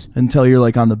sometimes. until you're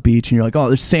like on the beach and you're like, oh,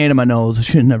 there's sand in my nose. I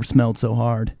should have never smelled so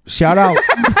hard. Shout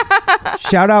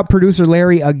out producer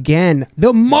Larry again.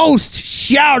 The most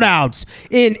shout outs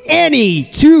in any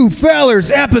Two Fellers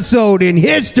episode in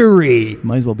history.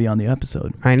 Might as well be on the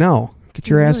episode. I know. Get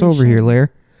your You ass really over here, Larry.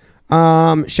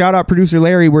 Shout out producer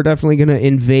Larry. We're definitely going to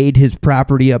invade his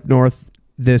property up north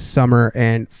this summer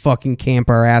and fucking camp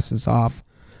our asses off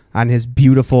on his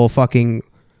beautiful fucking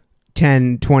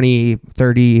 10, 20,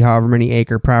 30, however many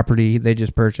acre property they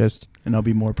just purchased. And I'll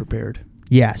be more prepared.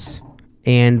 Yes.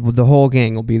 And the whole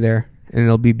gang will be there, and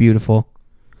it'll be beautiful.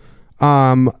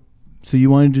 So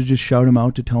you wanted to just shout him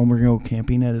out to tell him we're going to go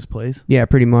camping at his place? Yeah,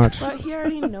 pretty much. But he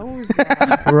already knows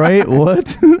that. Right?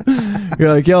 What? You're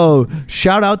like, yo,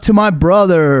 shout out to my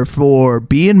brother for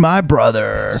being my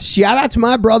brother. Shout out to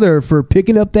my brother for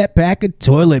picking up that pack of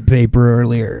toilet paper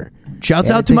earlier.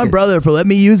 Shouts out to my brother for letting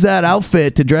me use that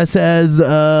outfit to dress as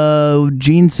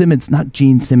Gene Simmons. Not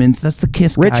Gene Simmons. That's the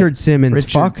Kiss guy. Richard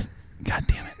Simmons. Fuck. God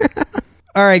damn it.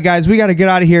 All right, guys, we got to get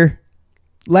out of here.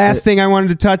 Last thing I wanted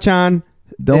to touch on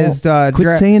is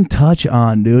quit saying touch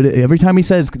on, dude. Every time he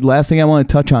says last thing I want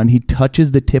to touch on, he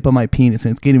touches the tip of my penis,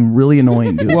 and it's getting really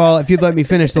annoying, dude. Well, if you'd let me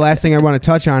finish, the last thing I want to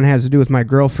touch on has to do with my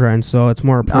girlfriend, so it's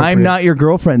more appropriate. I'm not your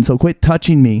girlfriend, so quit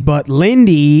touching me. But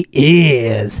Lindy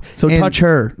is. So And touch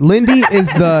her. Lindy is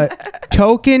the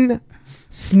token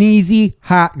sneezy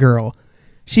hot girl.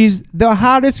 She's the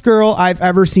hottest girl I've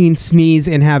ever seen sneeze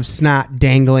and have snot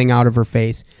dangling out of her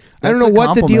face. I don't know That's a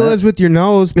what the deal compliment. is with your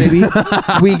nose, baby.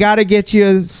 We got to get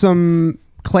you some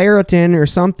Claritin or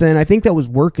something. I think that was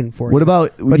working for you. What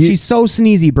about... But she's so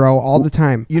sneezy, bro, all the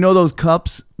time. You know those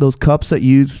cups that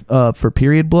you use for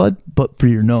period blood, but for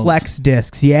your nose? Flex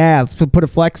discs. Yeah, so put a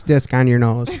flex disc on your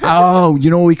nose. Oh,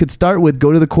 you know what we could start with?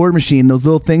 Go to the cord machine. Those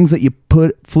little things that you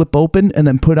flip open and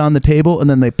then put on the table and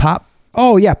then they pop.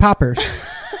 Oh, yeah, poppers.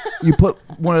 You put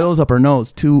one of those up her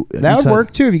nose, too. That would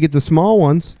work, too, if you get the small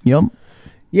ones. Yep.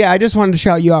 Yeah, I just wanted to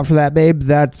shout you out for that, babe.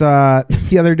 That's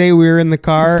the other day we were in the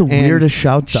car. That's the and weirdest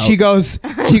shouts out. She goes,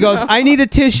 I need a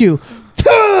tissue.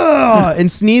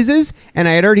 And sneezes. And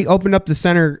I had already opened up the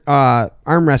center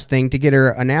armrest thing to get her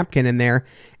a napkin in there.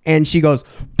 And she goes,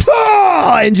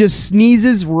 and just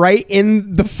sneezes right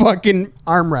in the fucking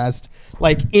armrest,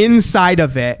 like inside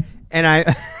of it. And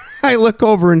I look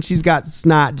over and she's got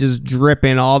snot just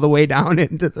dripping all the way down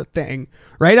into the thing,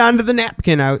 right onto the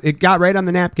napkin. It got right on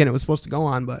the napkin it was supposed to go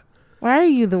on, but Why are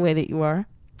you the way that you are?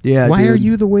 Yeah, why dude. are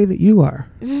you the way that you are?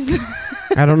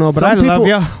 I don't know, but I love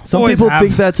you. Some Always people have.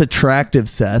 think that's attractive,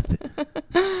 Seth.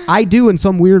 I do in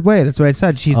some weird way. That's what I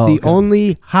said. She's the okay.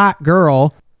 only hot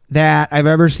girl that I've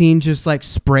ever seen just like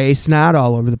spray snot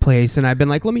all over the place. And I've been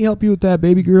like, let me help you with that,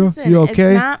 baby girl. Listen, You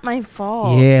okay? It's not my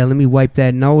fault. Yeah, let me wipe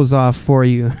that nose off for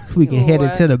you. We can head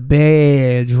What? into the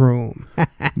bedroom.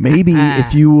 Maybe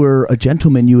if you were a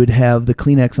gentleman, you would have the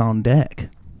Kleenex on deck.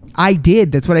 I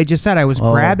did. That's what I just said. I was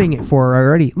grabbing it for her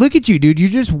already. Look at you, dude. You're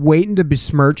just waiting to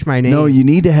besmirch my name. No, you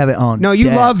need to have it on No, you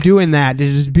deck. love doing that. To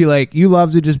just be like, you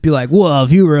love to just be like, well,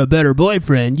 if you were a better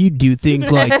boyfriend, you'd do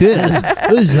things like this.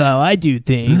 This is how I do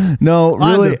things. No,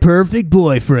 I'm really. the perfect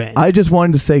boyfriend. I just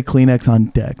wanted to say Kleenex on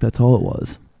deck. That's all it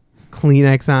was.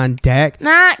 Kleenex on deck.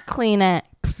 Not Kleenex.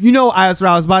 You know, that's what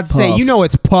I was about to say. Puffs. You know,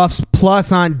 it's Puffs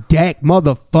Plus on deck,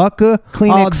 motherfucker.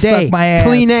 Kleenex all day. suck my ass.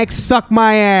 Kleenex suck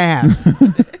my ass.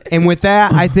 And with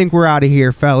that, I think we're out of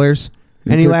here, fellers.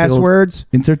 Any Insert last the old- words?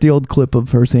 Insert the old clip of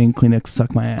her saying Kleenex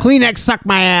suck my ass. Kleenex suck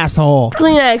my asshole.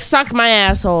 Kleenex, suck my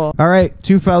asshole. All right,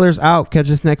 two fellers out. Catch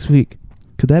us next week.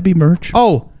 Could that be merch?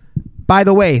 Oh, by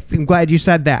the way, I'm glad you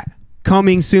said that.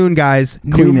 Coming soon, guys.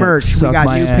 New Kleenex, merch. We suck got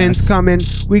my new ass. pins coming.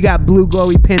 We got blue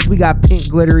glowy pins. We got pink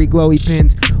glittery glowy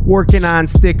pins. Working on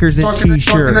stickers and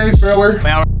t-shirts.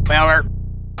 Feller.